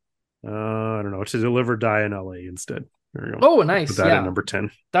I don't know, To Deliver Die in LA instead. There we go. Oh, I'll put nice. that at Yeah. number 10.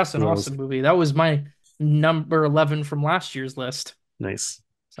 That's an So that was awesome movie. That was my number 11 from last year's list. nice.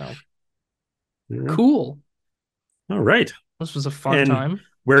 So Yeah. cool. All right. This was a fun And time.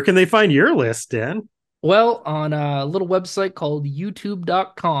 where can they find your list, Dan? Well, on a little website called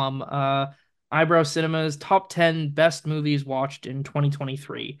youtube.com, Eyebrow Cinema's top 10 best movies watched in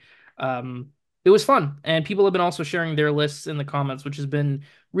 2023. It was fun, and people have been also sharing their lists in the comments, which has been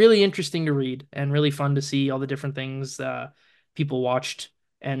really interesting to read and really fun to see all the different things people watched.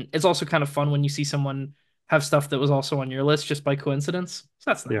 And it's also kind of fun when you see someone have stuff that was also on your list just by coincidence.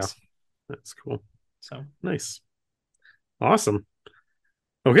 So that's Yeah, nice. that's cool. So, Nice. Awesome.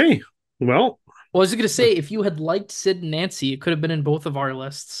 Okay. Well, well, I was going to say, if you had liked Sid and Nancy, it could have been in both of our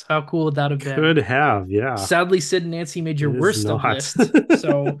lists. How cool would that have been? could have, yeah. Sadly, Sid and Nancy made your It is worst of not. list,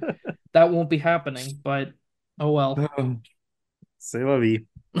 so that won't be happening. But oh well. C'est la vie.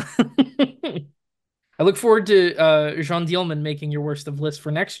 I look forward to Jeanne Dielman making your worst of list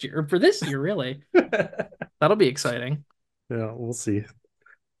for next year, or for this year, really. That'll be exciting. Yeah, we'll see.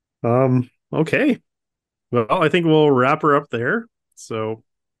 Okay. Well, I think we'll wrap her up there. So,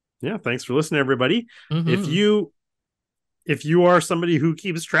 yeah, thanks for listening, everybody. If Hmm. you if you are somebody who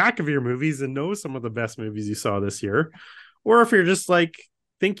keeps track of your movies and knows some of the best movies you saw this year, or if you're just like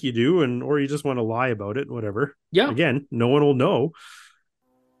think you do and or you just want to lie about it, whatever. Yeah. Again, no one will know.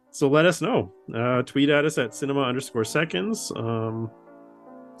 So let us know. Tweet at us at cinema_seconds.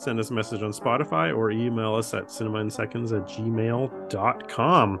 Send us a message on Spotify or email us at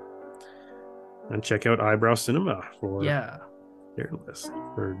cinemaandseconds@gmail.com. And check out Eyebrow Cinema for Yeah. their list,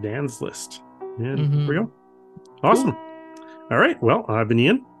 for Dan's list. And there we Hmm. go. Cool. Awesome. All right. Well, I've been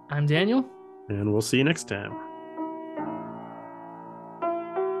Ian, I'm Daniel. and we'll see you next time.